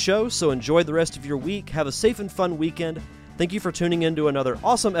this week's show, so enjoy the rest of your week. Have a safe and fun weekend. Thank you for tuning in to another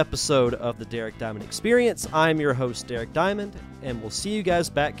awesome episode of the Derek Diamond Experience. I'm your host, Derek Diamond, and we'll see you guys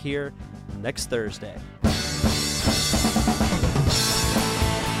back here next Thursday.